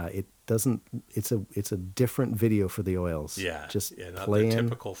 it's a different video for the Oils. Not playing, the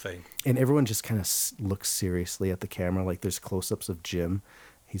typical thing. and everyone just kind of looks seriously at the camera, like there's close-ups of Jim.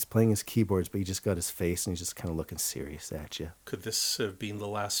 He's playing his keyboards, but he just got his face and he's just kind of looking serious at you. Could this have been the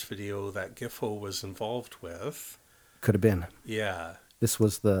last video that Giffo was involved with? Could have been. Yeah. This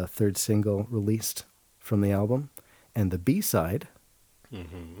was the third single released from the album, and the B-side,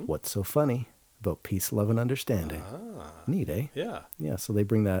 What's So Funny About Peace, Love, and Understanding. Neat, eh? Yeah. Yeah, so they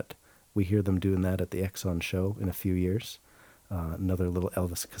bring that. We hear them doing that at the Exxon show in a few years. Another little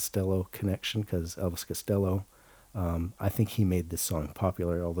Elvis Costello connection, because Elvis Costello, I think he made this song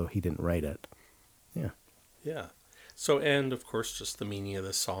popular, although he didn't write it. Yeah. Yeah. So, and of course, just the meaning of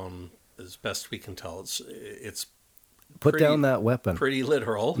the song, as best we can tell, it's Put down that weapon. Pretty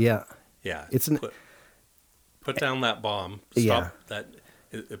literal. Yeah. Yeah. It's put down that bomb. Stop that.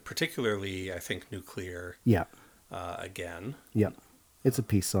 Particularly, I think, nuclear. Yeah. Again. Yeah. It's a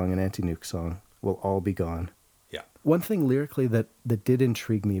peace song, an anti-nuke song. We'll all be gone. Yeah. One thing lyrically that did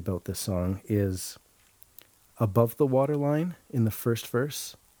intrigue me about this song is above the waterline in the first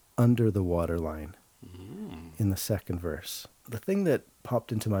verse, under the waterline in the second verse. The thing that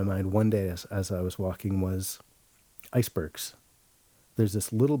popped into my mind one day as I was walking was icebergs. There's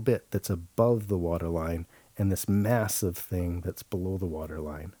this little bit that's above the waterline and this massive thing that's below the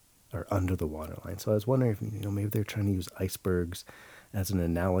waterline or under the waterline. So I was wondering if, maybe they're trying to use icebergs as an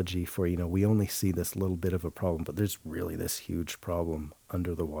analogy for, we only see this little bit of a problem, but there's really this huge problem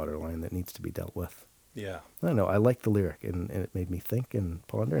under the waterline that needs to be dealt with. Yeah. I don't know. I like the lyric, and it made me think and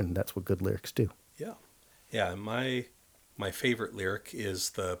ponder, and that's what good lyrics do. Yeah. Yeah. My favorite lyric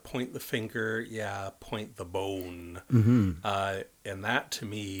is the point the finger, point the bone. And that to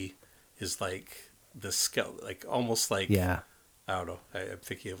me is like the almost like, I don't know. I'm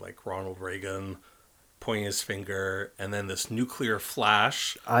thinking of like Ronald Reagan pointing his finger, and then this nuclear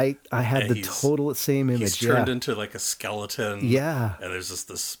flash. I had the total same image. He's turned into like a skeleton. Yeah. And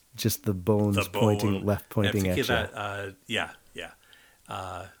there's just the bones pointing at you.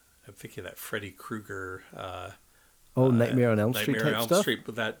 I'm thinking of that Freddy Krueger. Nightmare on Elm Street Nightmare type on Elm stuff? Street,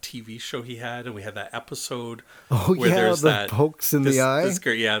 with that TV show he had, and we had that episode. Where there's the pokes in the eye.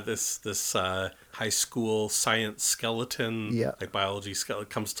 This high school science skeleton, like biology skeleton,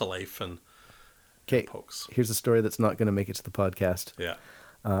 comes to life and pokes. Here's a story that's not going to make it to the podcast. Yeah.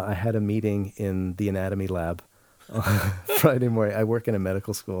 I had a meeting in the anatomy lab Friday morning. I work in a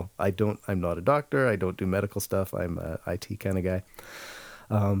medical school. I'm not a doctor. I don't do medical stuff. I'm a IT kind of guy.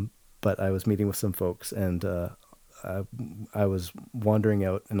 But I was meeting with some folks, and I was wandering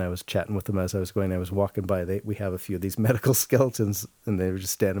out, and I was chatting with them as I was going. I was walking by. We have a few of these medical skeletons, and they were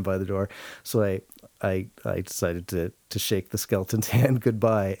just standing by the door. So I decided to shake the skeleton's hand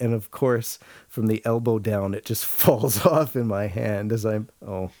goodbye, and of course, from the elbow down, it just falls off in my hand as I'm.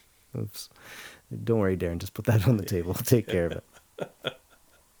 Oh, oops! Don't worry, Darren. Just put that on the table. I'll take care of it.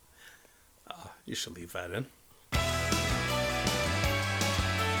 You should leave that in.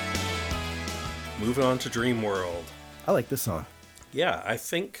 Moving on to Dream World. I like this song. Yeah, I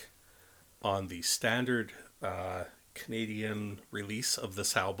think on the standard Canadian release of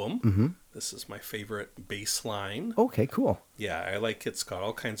this album, this is my favorite bass line. Okay, cool. Yeah, I like it's got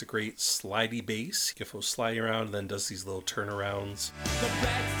all kinds of great slidey bass. Giffo sliding around and then does these little turnarounds. The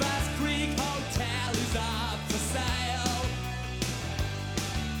Breakfast Creek Hotel is up for sale.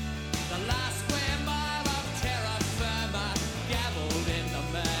 The last square mile of terra firma gabbled in the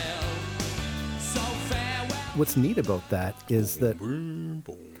mail. So farewell. What's neat about that is that, Boom,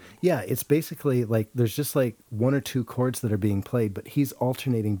 boom. yeah, it's basically like there's just like one or two chords that are being played, but he's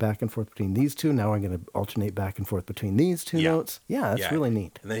alternating back and forth between these two. Now I'm going to alternate back and forth between these two notes. Yeah, that's really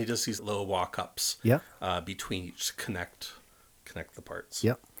neat. And then he does these little walk-ups between each to connect the parts.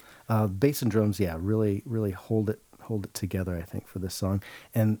 Yep. Bass and drums, really, really hold it together, I think, for this song.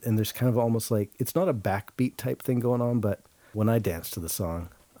 And there's kind of almost like, it's not a backbeat type thing going on, but When I dance to the song,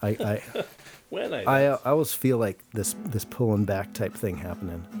 I When I I, dance. I always feel like this pulling back type thing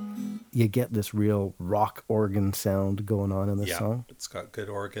happening. You get this real rock organ sound going on in this Yeah, song. it's got good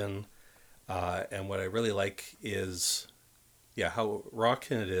organ. And what I really like is, yeah, how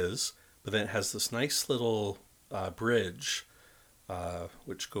rockin' it is, but then it has this nice little bridge,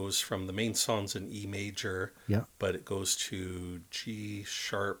 which goes from the main song's in E major, Yeah. but it goes to G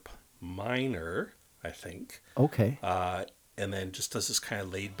sharp minor, I think, Okay. and then just does this kind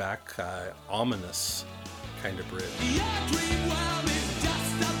of laid back, ominous kind of bridge. Your dream world is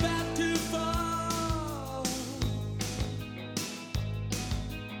just about to fall.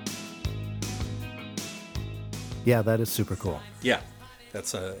 Yeah, that is super cool. Yeah,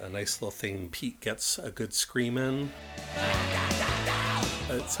 that's a nice little thing. Pete gets a good scream in.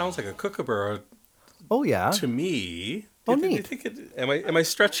 It sounds like a kookaburra Oh yeah. to me. Oh, Do you neat. think am I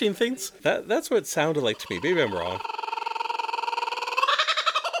stretching things? That's what it sounded like to me. Maybe I'm wrong.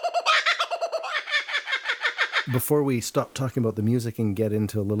 Before we stop talking about the music and get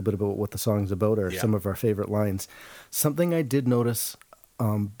into a little bit about what the song's about or Yeah. some of our favorite lines, something I did notice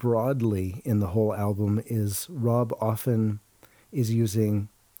broadly in the whole album is Rob often is using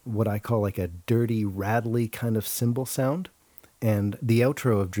what I call like a dirty, rattly kind of cymbal sound. And the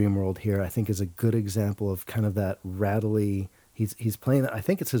outro of Dreamworld here, I think, is a good example of kind of that rattly. He's playing. I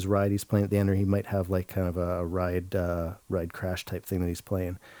think it's his ride. He's playing at the end, or he might have like kind of a ride crash type thing that he's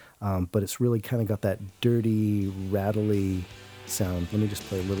playing. But it's really kind of got that dirty, rattly sound. Let me just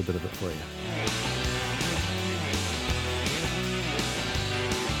play a little bit of it for you.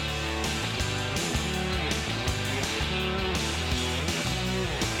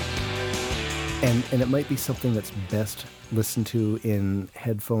 And it might be something that's best listened to in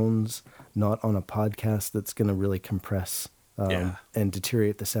headphones, not on a podcast that's going to really compress Yeah. and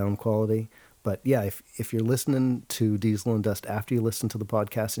deteriorate the sound quality. But yeah, if you're listening to Diesel and Dust after you listen to the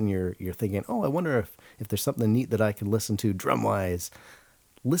podcast and you're thinking, oh, I wonder if there's something neat that I can listen to drum wise,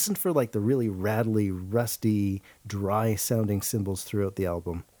 listen for like the really rattly, rusty, dry sounding cymbals throughout the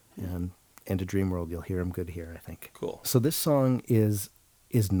album. And Into Dreamworld, you'll hear them good here, I think. Cool. So this song is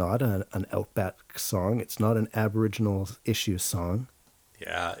not an Outback song. It's not an Aboriginal issue song.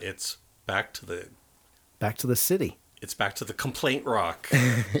 Yeah, it's back to the City. it's back to the complaint rock.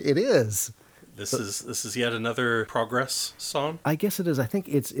 It is. This is yet another progress song. I guess it is. I think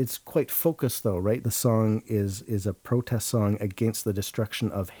it's quite focused though, right? The song is a protest song against the destruction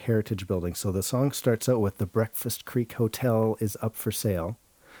of heritage buildings. So the song starts out with the Breakfast Creek Hotel is up for sale.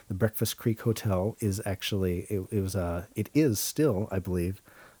 The Breakfast Creek Hotel is actually it is still, I believe,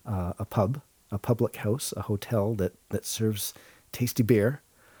 a pub, a public house, a hotel that serves tasty beer.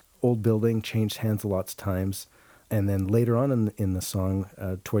 Old building, changed hands lots of times. And then later on in the song,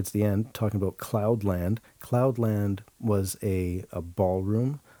 towards the end, talking about Cloudland. Cloudland was a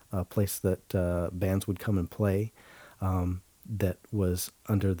ballroom, a place that bands would come and play. That was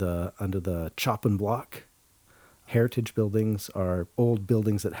under the chopping block. Heritage buildings are old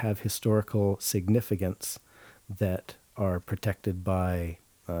buildings that have historical significance that are protected by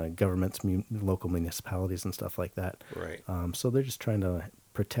governments, local municipalities, and stuff like that. Right. So they're just trying to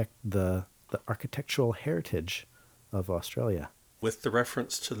protect the architectural heritage of Australia. With the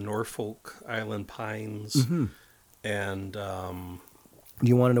reference to the Norfolk Island pines, Mm-hmm. and Do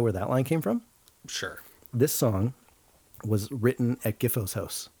you want to know where that line came from? sure. This song was written at Giffo's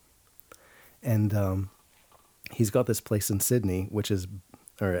house. And he's got this place in Sydney,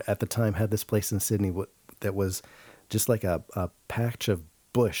 or at the time had this place in Sydney that was just like a patch of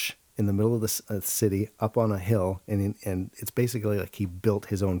bush in the middle of the city up on a hill. And it's basically like he built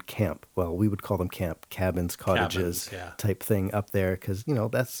his own camp. Well, we would call them cabins, cottages yeah. type thing up there. Because,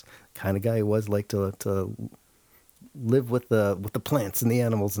 that's the kind of guy he was, like to live with the plants and the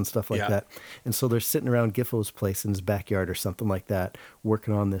animals and stuff like Yeah. that. And so they're sitting around Giffo's place in his backyard or something like that,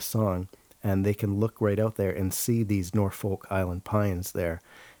 working on this song. And they can look right out there and see these Norfolk Island pines there.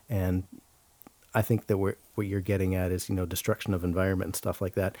 And I think that what you're getting at is, destruction of environment and stuff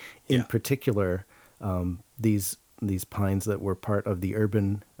like that. In Yeah. particular, these pines that were part of the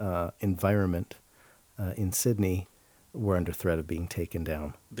urban environment in Sydney were under threat of being taken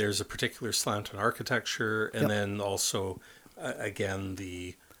down. There's a particular slant on architecture, and Yep. then also, again,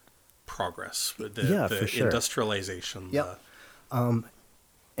 the progress, the for sure. industrialization. Yep.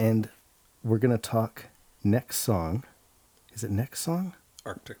 And we're going to talk next song. Is it next song?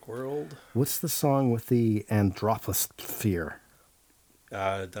 Arctic World. What's the song with the anthroposphere?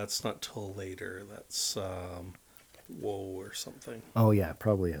 That's not till later. That's Whoa or something. Oh, yeah, it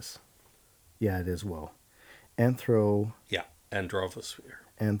probably is. Yeah, it is. Whoa. Yeah, Androvosphere.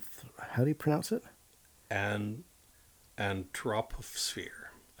 How do you pronounce it? Androposphere.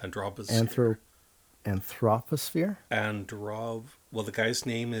 Anthroposphere. Well, the guy's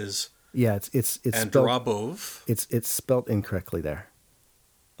name is Yeah, it's spelled, Androbov. it's spelled incorrectly there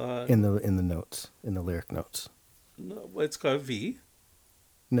Uh, in the notes, in the lyric notes. no, it's got a V.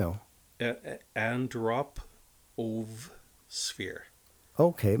 No. Andropovsphere.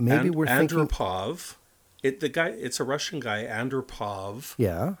 Okay, maybe we're thinking. Andropov. It's a Russian guy, Andropov,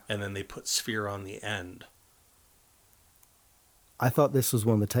 Yeah, and then they put sphere on the end. I thought this was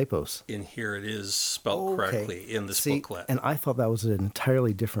one of the typos. In here, it is spelled Okay. correctly in this See, booklet. and I thought that was an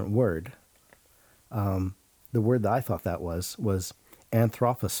entirely different word. The word that I thought that was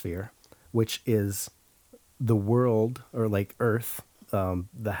anthroposphere, which is the world, or like Earth,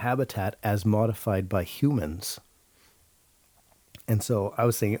 the habitat as modified by humans. And so I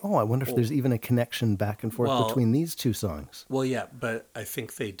was thinking, I wonder if there's even a connection back and forth between these two songs. Well, yeah, but I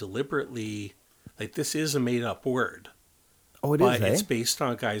think they deliberately, like, this is a made-up word. Oh, it But is, it's eh? based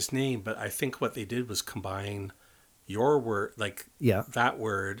on a guy's name, but I think what they did was combine your word, like Yeah. that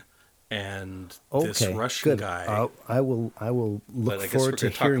word, and Okay, this Russian good. guy. I will But look I guess forward we're to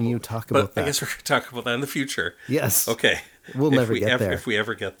gonna talk hearing you about- talk but about that. I guess we're going to talk about that in the future. Yes. Okay. We'll never get there. If we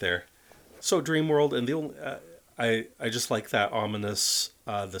ever get there. So Dreamworld, and the only, I just like that ominous,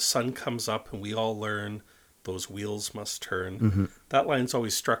 the sun comes up and we all learn those wheels must turn. Mm-hmm. That line's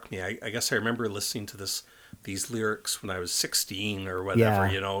always struck me. I guess I remember listening to these lyrics when I was 16 or whatever,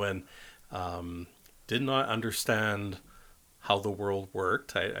 Yeah. and did not understand how the world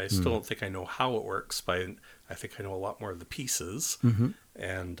worked. I still don't think I know how it works, but I think I know a lot more of the pieces. Mm-hmm.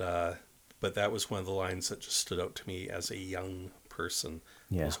 And but that was one of the lines that just stood out to me as a young person.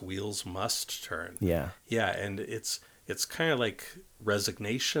 Yeah. Those wheels must turn. Yeah. Yeah, and it's kind of like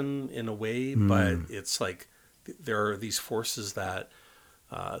resignation in a way, Mm. but it's like there are these forces that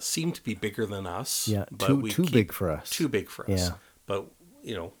seem to be bigger than us. Yeah, but too big for us. Too big for us. Yeah. But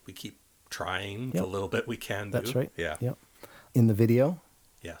we keep trying Yep. the little bit we can do. That's right. Yeah. Yep. In the video,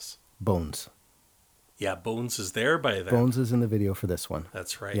 Yes. Bones. Yeah, Bones is there by then. Bones is in the video for this one.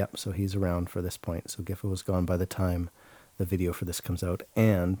 That's right. Yep, so he's around for this point. So Giffen was gone by the time the video for this comes out.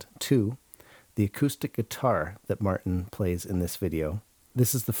 And 2, the acoustic guitar that Martin plays in this video.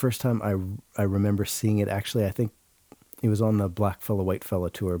 This is the first time I remember seeing it. Actually, I think it was on the Blackfella,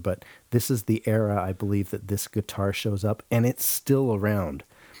 Whitefella tour, but this is the era, I believe, that this guitar shows up, and it's still around.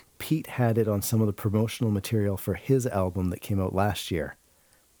 Pete had it on some of the promotional material for his album that came out last year.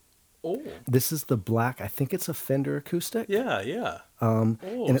 Oh. This is the black, I think it's a Fender acoustic. Yeah, yeah. And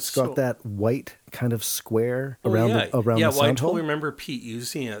it's got that white kind of square around the I sound hole. totally remember Pete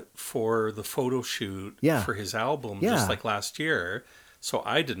using it for the photo shoot for his album just like last year. So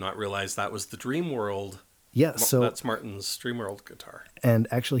I did not realize that was the Dreamworld. Yeah, so that's Martin's Dreamworld guitar. And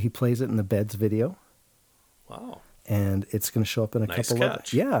actually he plays it in the Beds video. Wow. And it's going to show up in a Nice couple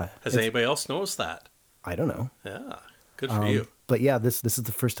catch. of... Yeah. Has anybody else noticed that? I don't know. Yeah. Good for you. But yeah, this is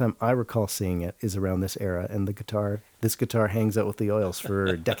the first time I recall seeing it is around this era, and this guitar hangs out with the Oils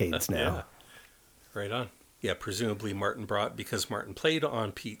for decades now. Yeah. Right on. Yeah, presumably because Martin played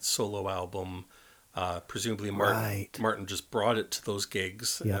on Pete's solo album, presumably Martin just brought it to those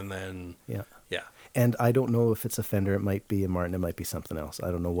gigs, and then... Yeah. Yeah. And I don't know if it's a Fender, it might be a Martin, it might be something else.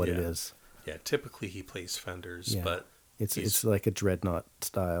 I don't know what it is. Yeah, typically he plays Fenders, but... It's like a dreadnought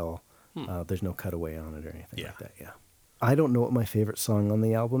style. There's no cutaway on it or anything like that, I don't know what my favorite song on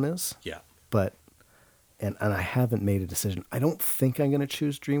the album is. Yeah. But, and I haven't made a decision. I don't think I'm going to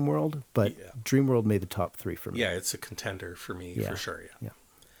choose Dreamworld, but Dreamworld made the top 3 for me. Yeah, it's a contender for me, for sure, Yeah.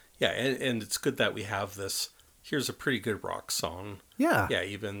 Yeah, and it's good that we have this. Here's a pretty good rock song. Yeah. Yeah,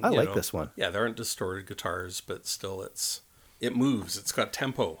 even... I like this one. Yeah, there aren't distorted guitars, but still it moves. It's got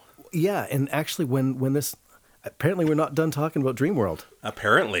tempo. Yeah, and actually when this... Apparently we're not done talking about Dreamworld.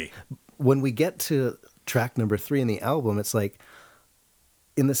 Apparently. When we get to track number 3 in the album, it's like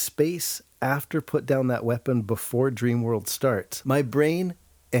in the space after Put Down That Weapon before Dreamworld starts, my brain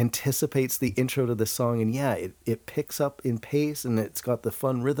anticipates the intro to the song, and it picks up in pace, and it's got the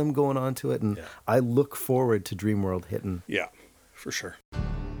fun rhythm going on to it, and I look forward to Dreamworld hitting. Yeah, for sure.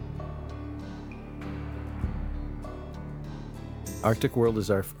 Arctic World is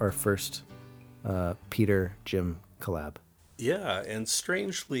our first Peter Jim collab. Yeah, and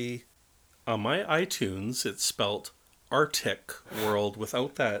strangely, on my iTunes, it's spelt Arctic World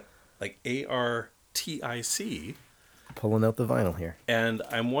without that, like ARTIC. Pulling out the vinyl here. And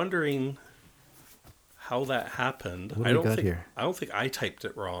I'm wondering how that happened. What do we got here? I don't think I typed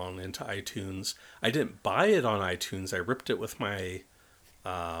it wrong into iTunes. I didn't buy it on iTunes. I ripped it with my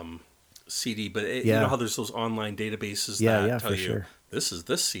CD. But you know how there's those online databases that tell you, sure. this is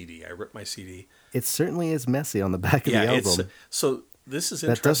this CD. I ripped my CD. It certainly is messy on the back of the album. So this is That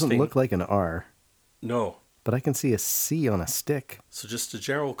interesting. doesn't look like an R, No. but I can see a C on a stick. So just a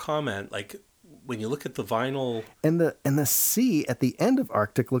general comment, like when you look at the vinyl, And the C at the end of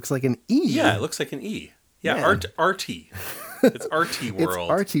Arctic looks like an E. yeah, it looks like an E. Yeah, Man. RT. It's RT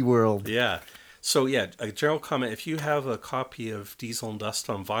World. It's RT World. Yeah. So yeah, a general comment, if you have a copy of Diesel and Dust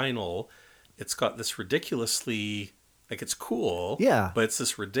on vinyl, it's got this ridiculously, like, it's cool. Yeah. But it's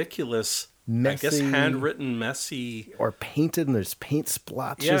this ridiculous, Messy. I guess, handwritten, messy. Or painted, and there's paint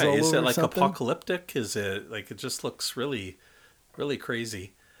splotches Yeah, all is over it like something. apocalyptic? Is it like, it just looks really, really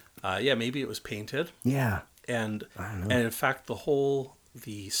crazy. Yeah, maybe it was painted. Yeah. And I don't know. and in fact,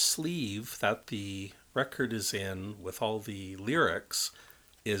 the sleeve that the record is in with all the lyrics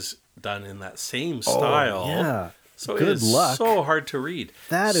is done in that same style. Oh, yeah. So Good it is luck. so hard to read.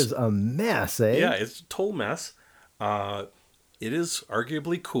 That is a mess, eh? Yeah, it's a total mess. It is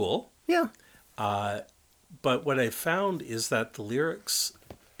arguably cool. Yeah. But what I found is that the lyrics,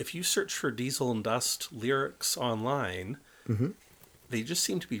 if you search for Diesel and Dust lyrics online, they just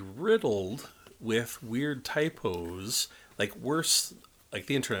seem to be riddled with weird typos, like worse, like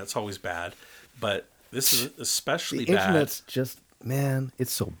the internet's always bad, but this is especially The bad. internet's just, man,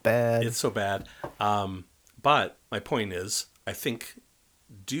 it's so bad. It's so bad. But my point is, I think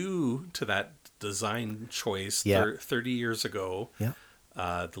due to that design choice Yeah. 30 years ago, Yeah.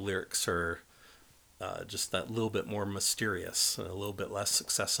 the lyrics are just that little bit more mysterious and a little bit less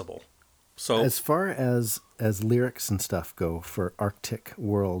accessible. So As far as lyrics and stuff go for Arctic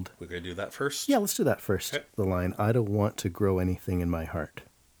World, we're going to do that first? yeah, let's do that first. Okay. The line, I don't want to grow anything in my heart.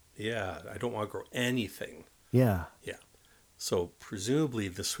 Yeah, I don't want to grow anything. Yeah. Yeah. So presumably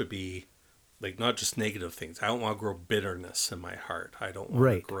this would be like not just negative things. I don't want to grow bitterness in my heart. I don't want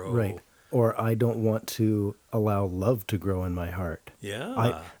Right, to grow. right. Or I don't want to allow love to grow in my heart.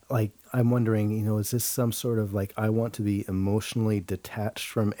 Yeah. I'm wondering, is this some sort of like, I want to be emotionally detached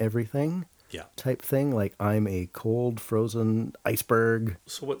from everything Yeah. type thing? Like I'm a cold, frozen iceberg.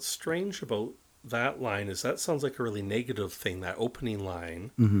 So what's strange about that line is that sounds like a really negative thing, that opening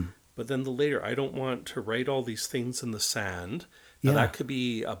line. Mm-hmm. But then the later, I don't want to write all these things in the sand. Now Yeah. that could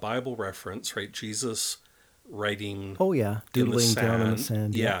be a Bible reference, right? Jesus writing Oh, yeah. in the Doodling down in the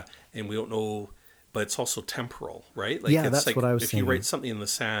sand. Yeah. And we don't know, but it's also temporal, right? Like Yeah, it's that's like what I was if you saying. write something in the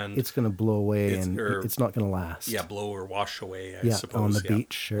sand, It's going to blow away It's- and or- it's not going to last. yeah, blow or wash away, I Yeah, suppose. on the Yeah.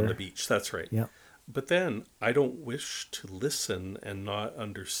 beach, sure. On the beach, that's right. Yeah. But then I don't wish to listen and not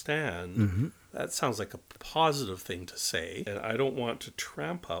understand. Mm-hmm. That sounds like a positive thing to say. And I don't want to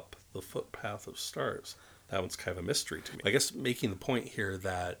tramp up the footpath of stars. That one's kind of a mystery to me. I guess making the point here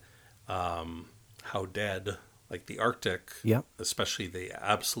that how dead, like the Arctic, Yep. especially the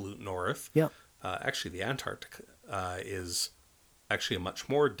absolute north, Yep. actually the Antarctic is actually a much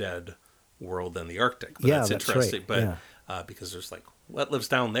more dead world than the Arctic. But Yeah, that's that's interesting. right, But because there's like, what lives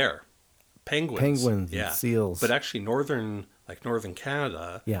down there? Penguins. Penguins and yeah. seals. But actually northern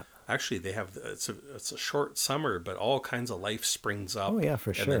Canada, Yeah. actually they have, it's a short summer, but all kinds of life springs up Oh, yeah, for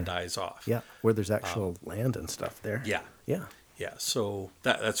and sure. then dies off. Yeah. Where there's actual land and stuff there. Yeah. Yeah. Yeah. So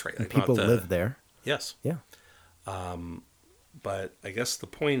that's right. And Like, not people the- live there. Yes. Yeah. But I guess the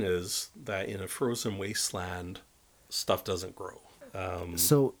point is that in a frozen wasteland, stuff doesn't grow.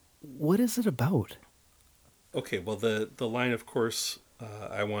 So what is it about? Okay, well, the line, of course,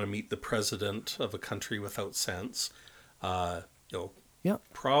 I want to meet the president of a country without sense. Yeah.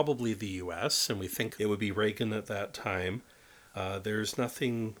 Probably the U.S., and we think it would be Reagan at that time. There's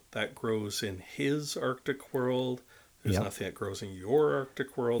nothing that grows in his Arctic world. There's Yep. nothing that grows in your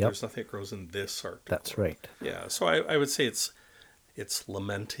Arctic world. Yep. There's nothing that grows in this Arctic That's world. right. Yeah, so I would say it's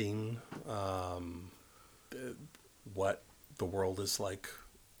lamenting what the world is like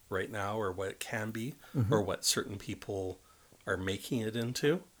right now, or what it can be, Mm-hmm. or what certain people are making it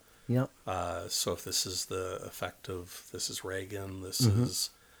into. Yeah. So if this is the effect of, this is Reagan, this Mm-hmm. is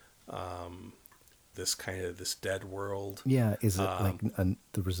this kind of this dead world. Yeah. Is it like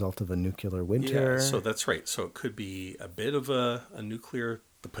the result of a nuclear winter? Yeah, so that's right. So it could be a bit of a nuclear,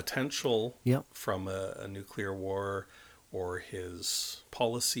 the potential Yep. from a nuclear war, or his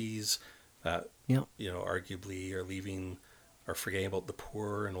policies that, Yep. arguably are forgetting about the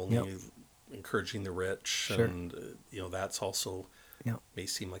poor and only Yep. encouraging the rich. Sure. And, that's also Yep. may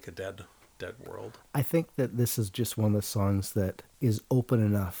seem like a dead world. I think that this is just one of the songs that is open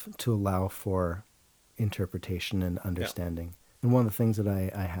enough to allow for interpretation and understanding. And one of the things that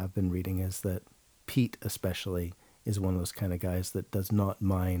I have been reading is that Pete especially is one of those kind of guys that does not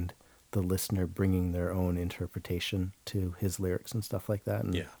mind the listener bringing their own interpretation to his lyrics and stuff like that,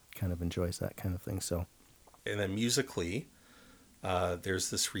 and Yeah. kind of enjoys that kind of thing. So And then musically, there's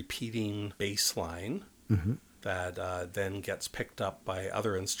this repeating bass line that then gets picked up by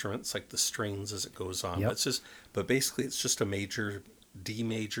other instruments like the strings as it goes on. Yep. But basically it's just a major D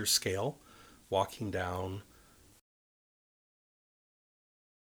major scale walking down.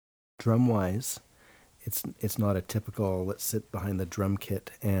 Drum wise, it's not a typical let's sit behind the drum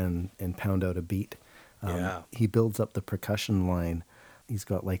kit and pound out a beat. Yeah. He builds up the percussion line. He's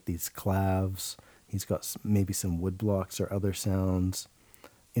got like these claves. He's got maybe some wood blocks or other sounds.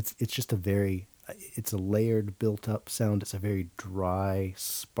 It's just it's a layered, built up sound. It's a very dry,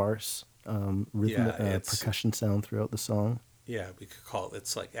 sparse rhythm, percussion sound throughout the song. Yeah, we could call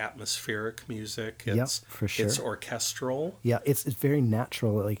it's like atmospheric music. Yep, for sure. It's orchestral. Yeah, it's very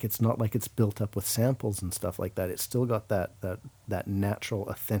natural. Like it's not like it's built up with samples and stuff like that. It's still got that natural,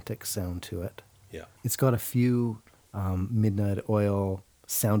 authentic sound to it. Yeah. It's got a few Midnight Oil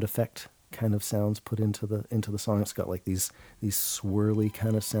sound effect kind of sounds put into the song. It's got like these swirly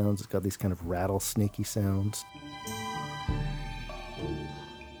kind of sounds. It's got these kind of rattlesnakey sounds.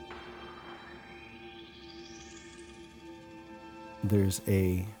 There's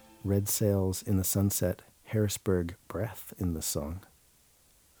a Red Sails in the Sunset Harrisburg breath in the song.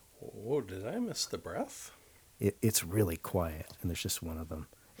 Oh, did I miss the breath? It's really quiet, and there's just one of them.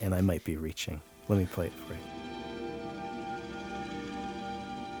 And I might be reaching. Let me play it for you.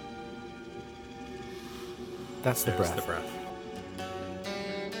 That's the There's breath. the breath.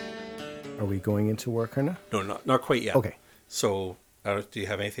 Are we going into Warkerna? No, not quite yet. Okay. So, do you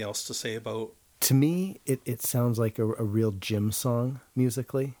have anything else to say about? To me, it sounds like a real Jim song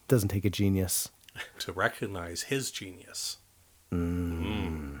musically. Doesn't take a genius. To recognize his genius.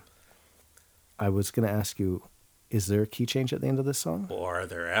 I was going to ask you, is there a key change at the end of this song? Or are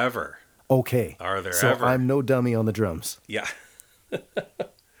there ever? Okay. Are there so ever? I'm no dummy on the drums. Yeah.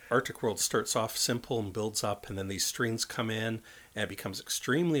 Arctic World starts off simple and builds up, and then these strings come in, and it becomes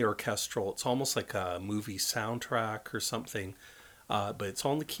extremely orchestral. It's almost like a movie soundtrack or something, but it's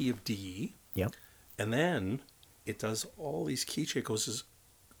all in the key of D. Yep. And then it does all these key changes.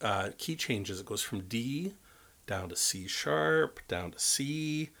 It goes from D down to C sharp, down to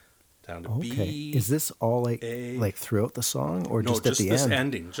C, down to Okay. B. Is this all A. like throughout the song or No, just at the this end?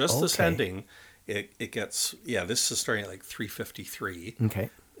 ending. Just this Okay. ending. It gets, this is starting at like 353. Okay.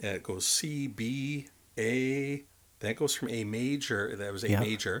 And it goes C, B, A. Then it goes from A major. That was A Yeah.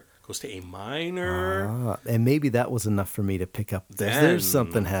 major. Goes to A minor. And maybe that was enough for me to pick up. Then There's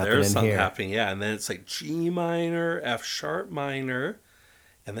something happening There's something here. happening, yeah. And then it's like G minor, F sharp minor.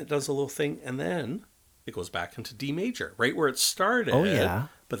 And then it does a little thing. And then it goes back into D major, right where it started. Oh, yeah.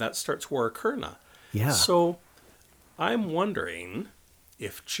 But that starts Warkurna. Yeah. So I'm wondering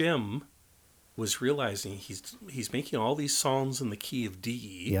if Jim was realizing he's making all these songs in the key of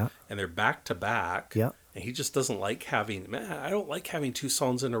D, Yeah. and they're back to back, Yeah. and he just doesn't like having. Man, I don't like having two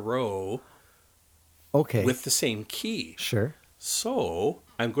songs in a row Okay. with the same key. Sure. So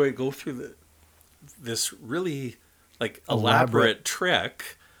I'm going to go through this really like Elaborate. elaborate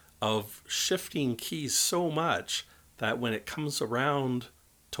trick of shifting keys so much that when it comes around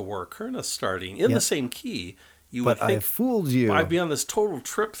to Warkurna starting in Yeah. the same key, you But would think I fooled you. I'd be on this total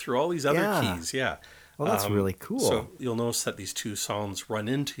trip through all these other Yeah. keys. Yeah. Well, that's really cool. So you'll notice that these two songs run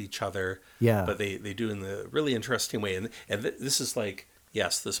into each other. Yeah. But they do in the really interesting way. And this is like,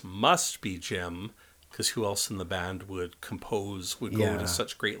 yes, this must be Jim, because who else in the band would go Yeah. to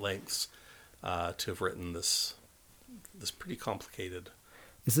such great lengths to have written this pretty complicated.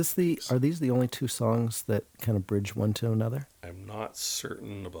 Are these the only two songs that kind of bridge one to another? I'm not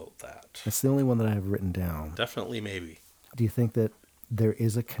certain about that. It's the only one that I have written down. Definitely, maybe. Do you think that there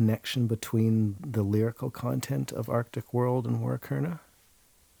is a connection between the lyrical content of Arctic World and Warkurna?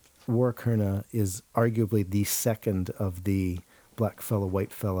 Warkurna is arguably the second of the Blackfella,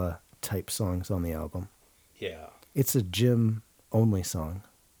 Whitefella type songs on the album. Yeah. It's a Jim-only song,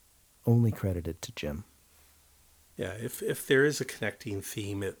 only credited to Jim. Yeah, if there is a connecting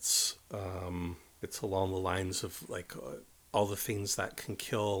theme, it's along the lines of like all the things that can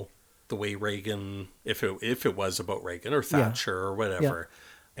kill, the way Reagan, if it was about Reagan or Thatcher or whatever,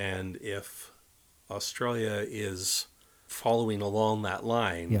 and if Australia is following along that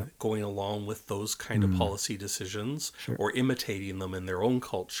line, going along with those kind of policy decisions or imitating them in their own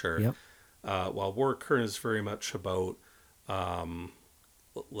culture, while Warkurna is very much about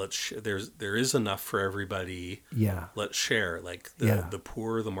there is enough for everybody. Yeah. Let's share, like the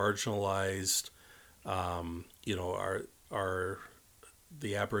poor, the marginalized, are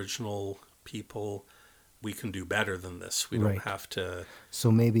the Aboriginal people. We can do better than this. We don't have to.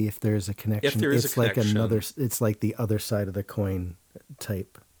 So maybe if there's a connection, it's like the other side of the coin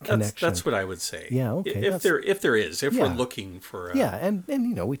type connection. That's what I would say. Yeah, okay, If Yeah. we're looking for Yeah, and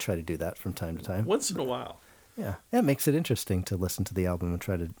we try to do that from time to time. once in a while. Yeah, that makes it interesting to listen to the album and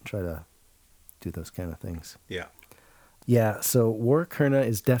try to do those kind of things. Yeah. Yeah, so War Kurna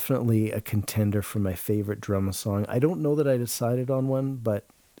is definitely a contender for my favorite drum song. I don't know that I decided on one, but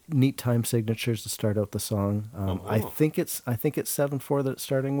neat time signatures to start out the song. I think it's 7/4 that it's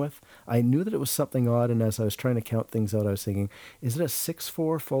starting with. I knew that it was something odd, and as I was trying to count things out, I was thinking, is it a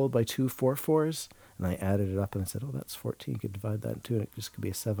 6/4 followed by two 4/4s? And I added it up and I said, oh, that's 14. You could divide that in two and it just could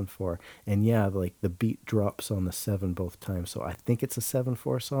be a 7/4. And yeah, like the beat drops on the 7 both times. So I think it's a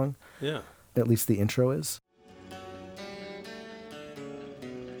 7/4 song. Yeah. At least the intro is.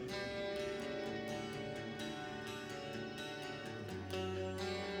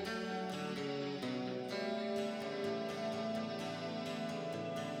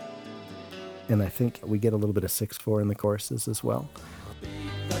 And I think we get a little bit of 6/4 in the choruses as well. Beat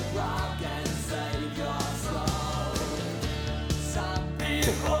the clock and save your soul. Some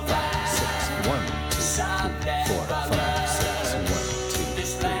people Six, 1, 2, 3, 4, 5, 6, 1, 2,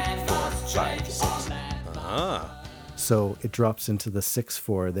 3, 4, 5, 6. Ah. So it drops into the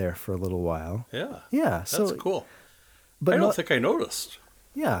 6/4 there for a little while. Yeah. Yeah, so That's cool. But I don't not- think I noticed.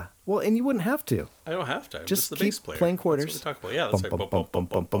 Yeah, well, and you wouldn't have to. I don't have to. I'm Just the keep bass player. playing That's quarters. what we talk about. Yeah, that's Bum, right. bum, bum,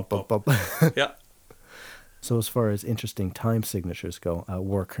 bum, bum, bum, bum, bum. Yeah. So as far as interesting time signatures go,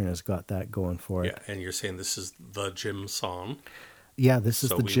 War Kurna's got that going for Yeah, it. and you're saying this is the Jim song. Yeah, this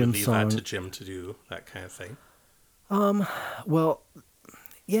is So the we Jim would leave song. that to Jim to do that kind of thing. Well,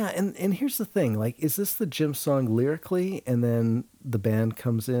 yeah, and here's the thing, like, is this the Jim song lyrically, and then the band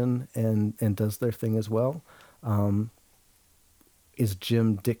comes in and does their thing as well? Is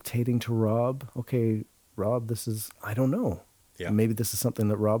Jim dictating to Rob, okay, Rob, this is, I don't know. Yeah. Maybe this is something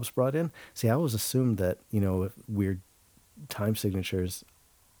that Rob's brought in. See, I always assumed that, if weird time signatures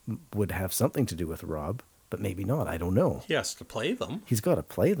would have something to do with Rob, but maybe not. I don't know. He has to play them. He's got to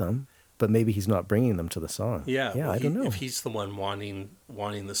play them, but maybe he's not bringing them to the song. Yeah. Yeah, well, I don't know. If he's the one wanting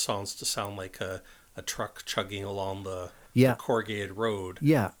the songs to sound like a truck chugging along the corrugated road,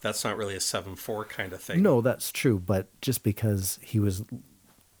 Yeah. that's not really a 7/4 kind of thing. No, that's true, but just because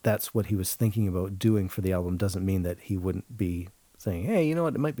that's what he was thinking about doing for the album doesn't mean that he wouldn't be saying, hey, you know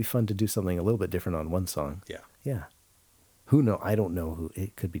what, it might be fun to do something a little bit different on one song. Yeah. Yeah. Who knows? I don't know who.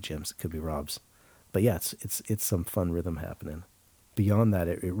 It could be Jim's, it could be Rob's. But yeah, it's some fun rhythm happening. Beyond that,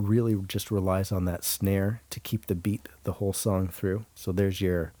 it really just relies on that snare to keep the beat the whole song through. So there's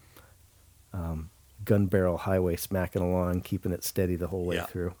your gun barrel highway smacking along, keeping it steady the whole way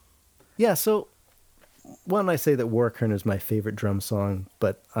through. Yeah, so why don't I say that War Kurna is my favorite drum song,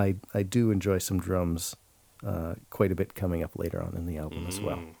 but I do enjoy some drums quite a bit coming up later on in the album as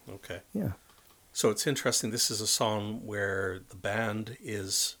well. Okay. Yeah. So it's interesting. This is a song where the band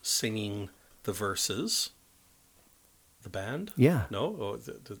is singing the verses. The band? Yeah. No? Oh,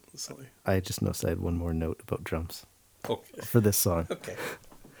 sorry. I just noticed I had one more note about drums Okay. for this song. Okay.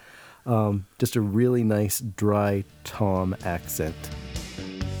 Just a really nice dry tom accent.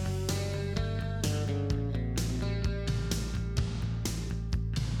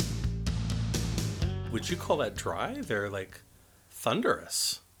 Would you call that dry? They're like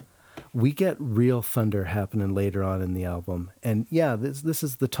thunderous. We get real thunder happening later on in the album, and yeah, this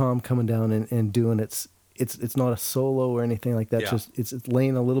is the tom coming down and doing it's not a solo or anything like that. Yeah. Just it's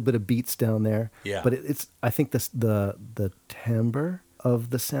laying a little bit of beats down there. Yeah. But it's I think the timbre of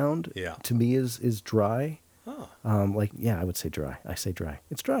the sound to me is dry. Oh. I would say dry. I say dry.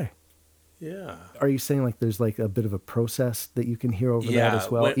 It's dry. Yeah. Are you saying like there's like a bit of a process that you can hear over that as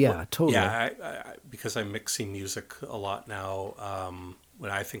well? Totally. Yeah, I, because I'm mixing music a lot now. When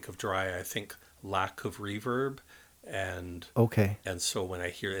I think of dry, I think lack of reverb, and Okay. and so when I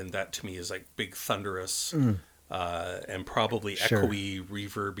hear, and that to me is like big thunderous, and probably Sure. echoey,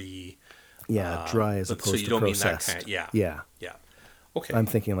 reverby. Yeah, dry as but opposed so you to don't processed. mean that kind. Yeah. Yeah. Yeah. Okay. I'm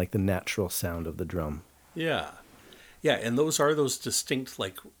thinking like the natural sound of the drum. Yeah. Yeah, and those distinct,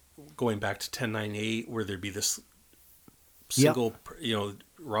 like going back to 1098, where there'd be this single,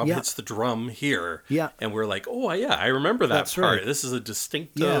 Rob Yeah. hits the drum here. Yeah. And we're like, oh, yeah, I remember that That's part. right. This is a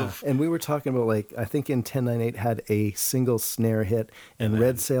distinctive. Yeah, and we were talking about like I think in 1098 had a single snare hit, and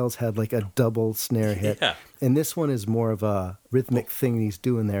Red Sails had like a double snare hit. Yeah. And this one is more of a rhythmic thing he's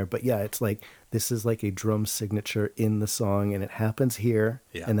doing there. But yeah, it's like this is like a drum signature in the song, and it happens here,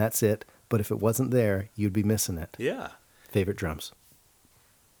 Yeah. and that's it. But if it wasn't there, you'd be missing it. Yeah. Favorite drums.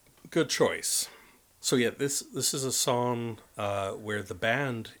 Good choice. So yeah, this is a song where the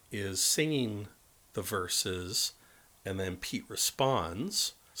band is singing the verses, and then Pete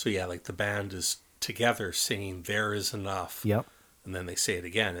responds. So yeah, like the band is together singing "There Is Enough." Yep. and then they say it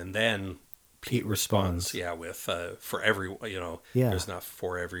again, and then Pete Pete responds, responds. yeah, with for every, Yeah. there's enough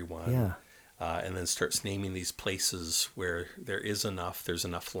for everyone. Yeah. And then starts naming these places where there is enough. There's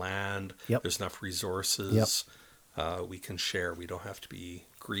enough land. Yep. There's enough resources. We can share. We don't have to be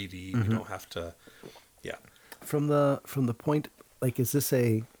greedy. Mm-hmm. We don't have to. Yeah. From the point, like, is this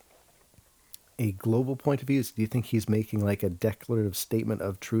a global point of view? Do you think he's making like a declarative statement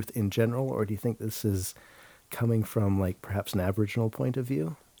of truth in general, or do you think this is coming from like perhaps an Aboriginal point of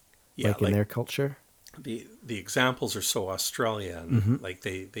view, Yeah. like in their culture? The examples are so Australian. Mm-hmm. Like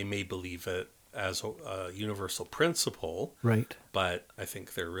they may believe it as a universal principle, Right. but I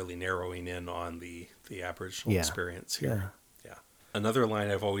think they're really narrowing in on the Aboriginal Yeah. experience here. Yeah. Another line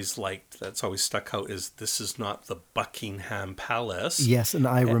I've always liked that's always stuck out is, "This is not the Buckingham Palace." Yes, and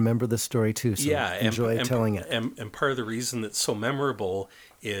I remember the story too. So Yeah, enjoy telling it. And part of the reason that's so memorable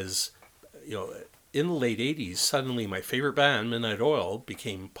is, in the late 80s, suddenly my favorite band, Midnight Oil,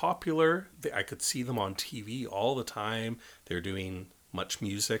 became popular. I could see them on TV all the time. They're doing Much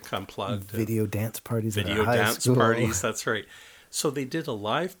Music Unplugged. Video dance parties. at Video our high dance school. parties, that's right. So they did a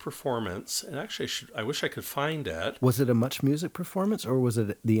live performance, and actually I wish I could find it. Was it a Much Music performance, or was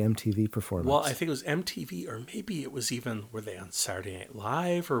it the MTV performance? Well, I think it was MTV, or maybe it was even, were they on Saturday Night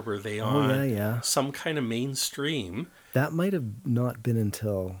Live, or were they on yeah. some kind of mainstream? That might have not been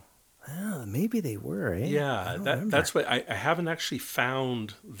until... maybe they were, eh? I Yeah, don't remember. that's what I haven't actually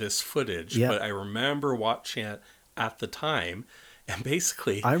found this footage, Yeah. but I remember watching it at the time, and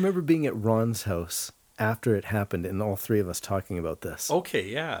basically, I remember being at Ron's house after it happened, and all three of us talking about this. okay,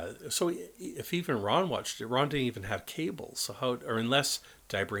 yeah. So if even Ron watched it, Ron didn't even have cable, so how? Or unless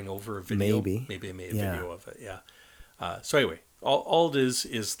did I bring over a video? Maybe. I made a Yeah. video of it. Yeah. So anyway, all it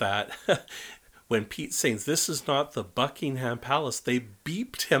is that. When Pete's saying, "This is not the Buckingham Palace," they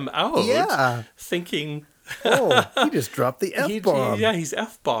beeped him out, Yeah. thinking, Oh, he just dropped the F-bomb. Yeah, he's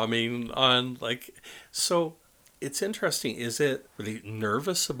F-bombing on, like, so it's interesting. Were they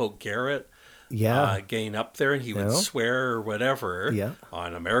nervous about Garrett Yeah. getting up there and he would No. swear or whatever Yeah.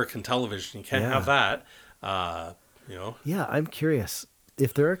 on American television? You can't Yeah. have that. Yeah, I'm curious.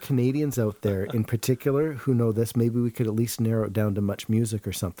 If there are Canadians out there in particular who know this, maybe we could at least narrow it down to Much Music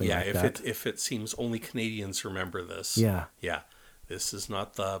or something Yeah, like that. if it seems only Canadians remember this. Yeah. Yeah. This is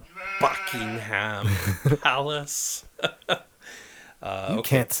not the Buckingham Palace. You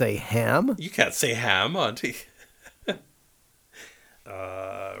can't say ham. You can't say ham on TV.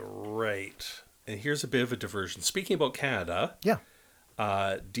 Right. And here's a bit of a diversion. Speaking about Canada, Yeah.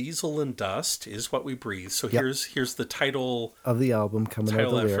 Diesel and Dust is what we breathe. So Yep. here's the title Of the album coming out of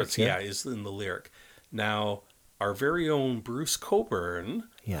title the reference. lyrics. Yeah, is in the lyric. Now, our very own Bruce Coburn,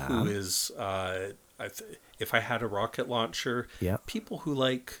 Yeah. who is, if I had a rocket launcher, Yeah. people who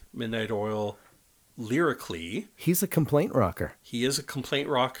like Midnight Oil lyrically, He's a complaint rocker. he is a complaint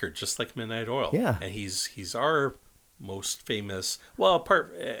rocker, just like Midnight Oil. Yeah. And he's our most famous,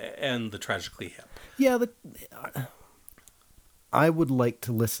 and the Tragically Hip. Yeah, I would like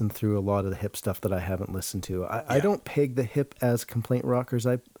to listen through a lot of the hip stuff that I haven't listened to. I don't peg the hip as complaint rockers.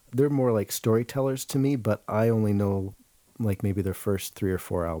 They're more like storytellers to me, but I only know like maybe their first 3 or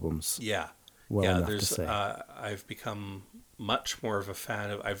 4 albums. Yeah. Well yeah, enough to there's say. I've become much more of a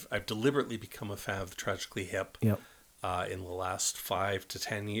fan of I've deliberately become a fan of the Tragically Hip. Yep. In the last 5 to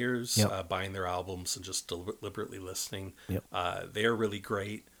 10 years, Yep. buying their albums and just deliberately listening. Yep. They're really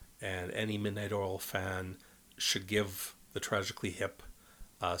great, and any Midnight Oil fan should give the Tragically Hip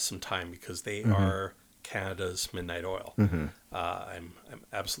some time, because they are Canada's Midnight Oil. I'm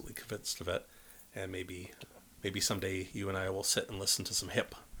absolutely convinced of it, and maybe someday you and I will sit and listen to some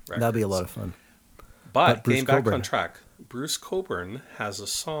hip records. That'd be a lot of fun. But Bruce getting back Coburn. on track, Bruce Coburn has a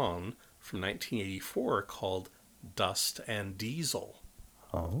song from 1984 called Dust and Diesel.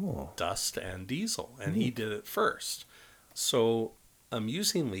 Oh. Dust and Diesel. And he did it first. So,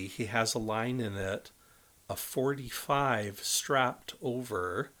 amusingly, he has a line in it, a 45 strapped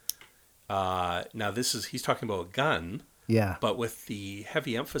over. Now, he's talking about a gun, Yeah. but with the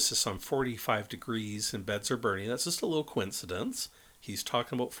heavy emphasis on 45 degrees and beds are burning. That's just a little coincidence. He's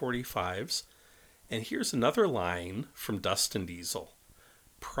talking about 45s. And here's another line from Dust and Diesel.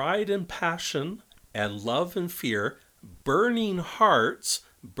 Pride and passion and love and fear, burning hearts,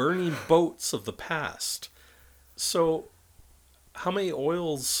 burning boats of the past. So, how many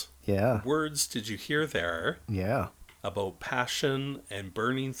Oils Yeah. words did you hear there Yeah. about passion and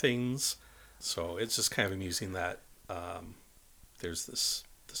burning things? So it's just kind of amusing that there's this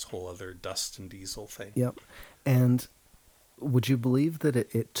whole other Dust and Diesel thing. Yep. And would you believe that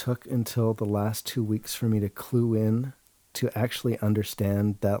it took until the last 2 weeks for me to clue in to actually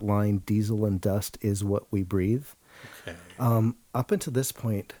understand that line, diesel and dust is what we breathe? Okay. Up until this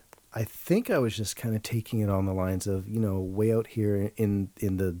point, I think I was just kind of taking it on the lines of, way out here in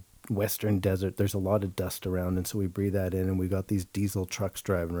the western desert, there's a lot of dust around, and so we breathe that in, and we got these diesel trucks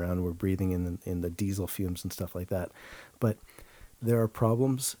driving around, and we're breathing in the diesel fumes and stuff like that. But there are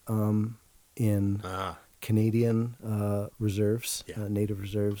problems in Canadian reserves, Yeah. native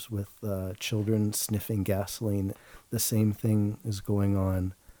reserves, with children sniffing gasoline. The same thing is going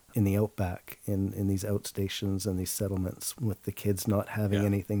on in the outback, in these outstations and these settlements, with the kids not having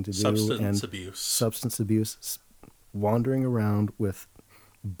anything to do, substance abuse, wandering around with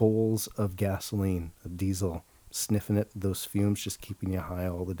bowls of gasoline, diesel, sniffing it, those fumes just keeping you high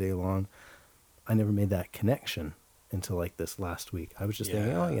all the day long. I never made that connection until like this last week. I was just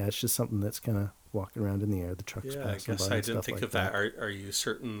thinking, oh yeah, it's just something that's kind of walking around in the air. The trucks Yeah, I passing guess by I and didn't stuff think like of that. Are you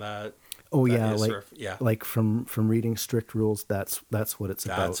certain that? Oh that yeah, is like from reading strict rules, that's what it's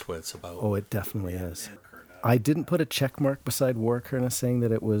about. That's what it's about. Oh, it definitely is. I didn't put a check mark beside Warkerna saying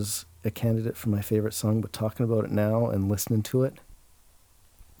that it was a candidate for my favorite song, but talking about it now and listening to it,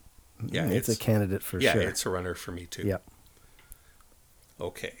 yeah, it's a candidate for sure. Yeah, it's a runner for me too. Yep.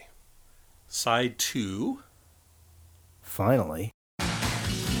 Okay. Side 2. Finally.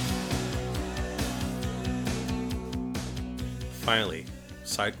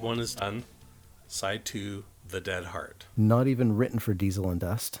 Side 1 is done. Side 2, The Dead Heart. Not even written for Diesel and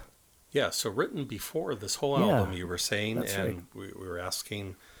Dust. Yeah, so written before this whole album, you were saying, that's and right. we were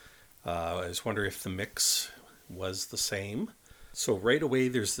asking, I was wondering if the mix was the same. So right away,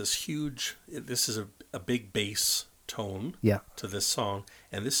 there's this this is a big bass tone to this song,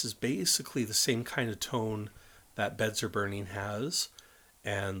 and this is basically the same kind of tone that Beds Are Burning has,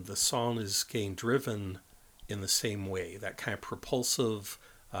 and the song is getting driven in the same way, that kind of propulsive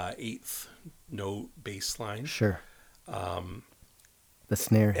eighth note bass line. Sure. The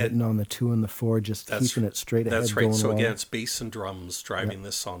snare hitting on the 2 and the 4, just keeping it straight ahead. That's right. Going so along. Again, it's bass and drums driving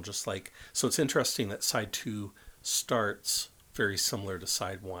this song, just like. So it's interesting that side 2 starts very similar to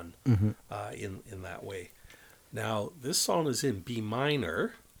side 1 in that way. Now this song is in B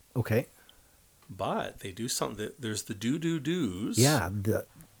minor. Okay. But they do something. There's the doo-doo-doos. Yeah,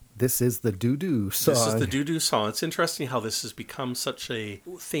 this is the doo-doo song. This is the doo-doo song. It's interesting how this has become such a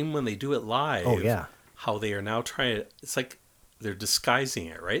thing when they do it live. Oh, yeah. How they are now trying to... It's like they're disguising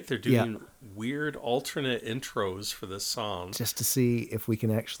it, right? They're doing weird alternate intros for this song. Just to see if we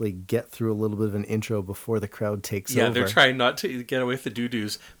can actually get through a little bit of an intro before the crowd takes over. Yeah, they're trying not to get away with the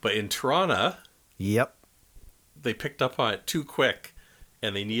doo-doos. But in Toronto... Yep. They picked up on it too quick.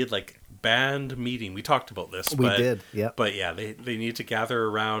 And they needed like band meeting. We talked about this. We did, yeah. But yeah, they need to gather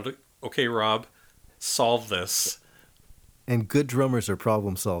around. Okay, Rob, solve this. And good drummers are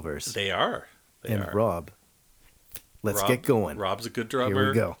problem solvers. They are. Rob, let's get going. Rob's a good drummer. Here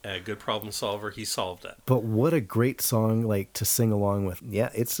we go. And a good problem solver. He solved it. But what a great song, like, to sing along with. Yeah,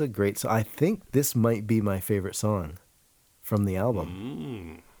 it's a great song. I think this might be my favorite song from the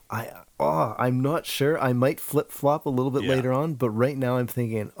album. I'm not sure. I might flip-flop a little bit later on, but right now I'm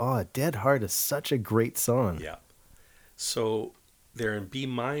thinking, Dead Heart is such a great song. Yeah. So they're in B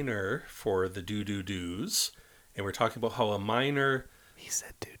minor for the doo-doo-doos, and we're talking about how a minor... He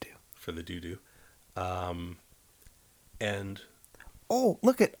said doo-doo. For the doo-doo. And... Oh,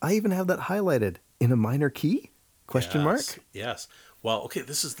 look I even have that highlighted. In a minor key? Question mark? Yes. Well, okay,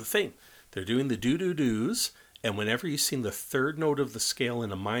 this is the thing. They're doing the doo-doo-doos, and whenever you sing the third note of the scale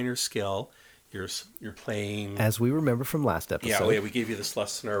in a minor scale, you're playing... As we remember from last episode. Yeah, we gave you this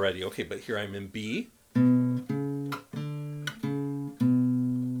lesson already. Okay, but here I'm in B.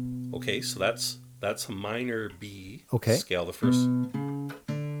 Okay, so that's a minor B scale, the first...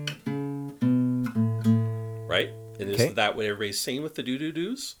 Right? And isn't that what everybody's saying with the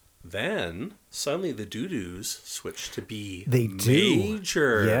doo-doo-doos? Then, suddenly the doo-doos switch to B They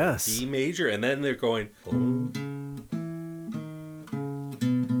major. Do. Yes. B major. And then they're going...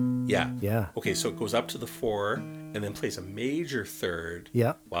 Yeah. Yeah. Okay, so it goes up to the 4 and then plays a major third.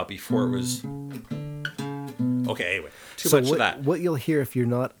 Yeah. While before it was... Okay, anyway. Too much of that. What you'll hear if you're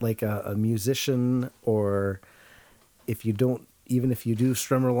not like a musician, or if you don't, even if you do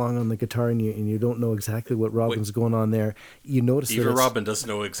strum along on the guitar and you don't know exactly what Robin's going on there, you notice even Robin doesn't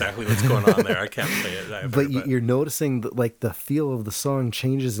know exactly what's going on there. I can't play it. But you're noticing that, like, the feel of the song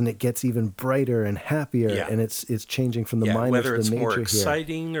changes and it gets even brighter and happier, and it's changing from the minor to the major. Whether it's more here.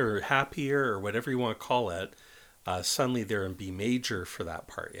 exciting or happier or whatever you want to call it, suddenly they're in B major for that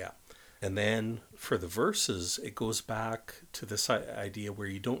part. Yeah. And then for the verses, it goes back to this idea where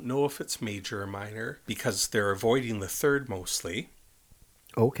you don't know if it's major or minor because they're avoiding the third mostly.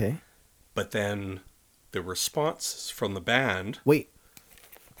 Okay. But then the response from the band... Wait.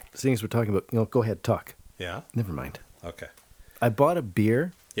 Seeing as we're talking about... go ahead, talk. Yeah? Never mind. Okay. I bought a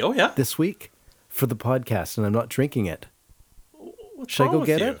beer Oh, yeah? this week for the podcast, and I'm not drinking it. What's Should I wrong go with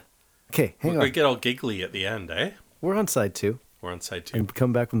get you? it? Okay, hang We on. get all giggly at the end, eh? We're on side 2. We're on side 2. And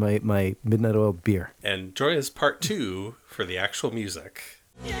come back with my Midnight Oil beer. And join us part 2 for the actual music.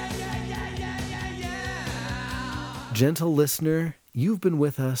 Gentle listener, you've been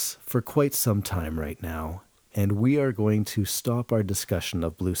with us for quite some time right now, and we are going to stop our discussion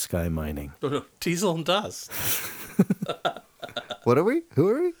of blue sky mining. No, diesel and dust. What are we? Who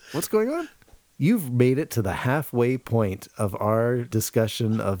are we? What's going on? You've made it to the halfway point of our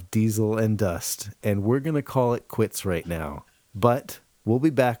discussion of diesel and dust, and we're going to call it quits right now. But we'll be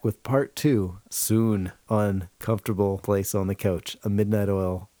back with part 2 soon on Comfortable Place on the Couch, a Midnight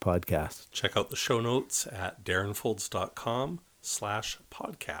Oil podcast. Check out the show notes at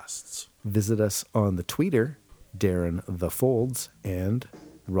darrenfolds.com/podcasts. Visit us on the Twitter, Darren the Folds and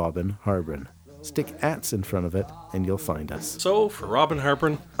Robin Harbin. Stick @ in front of it and you'll find us. So, for Robin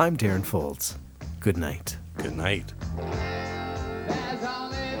Harper, I'm Darren Folds. Good night. good night.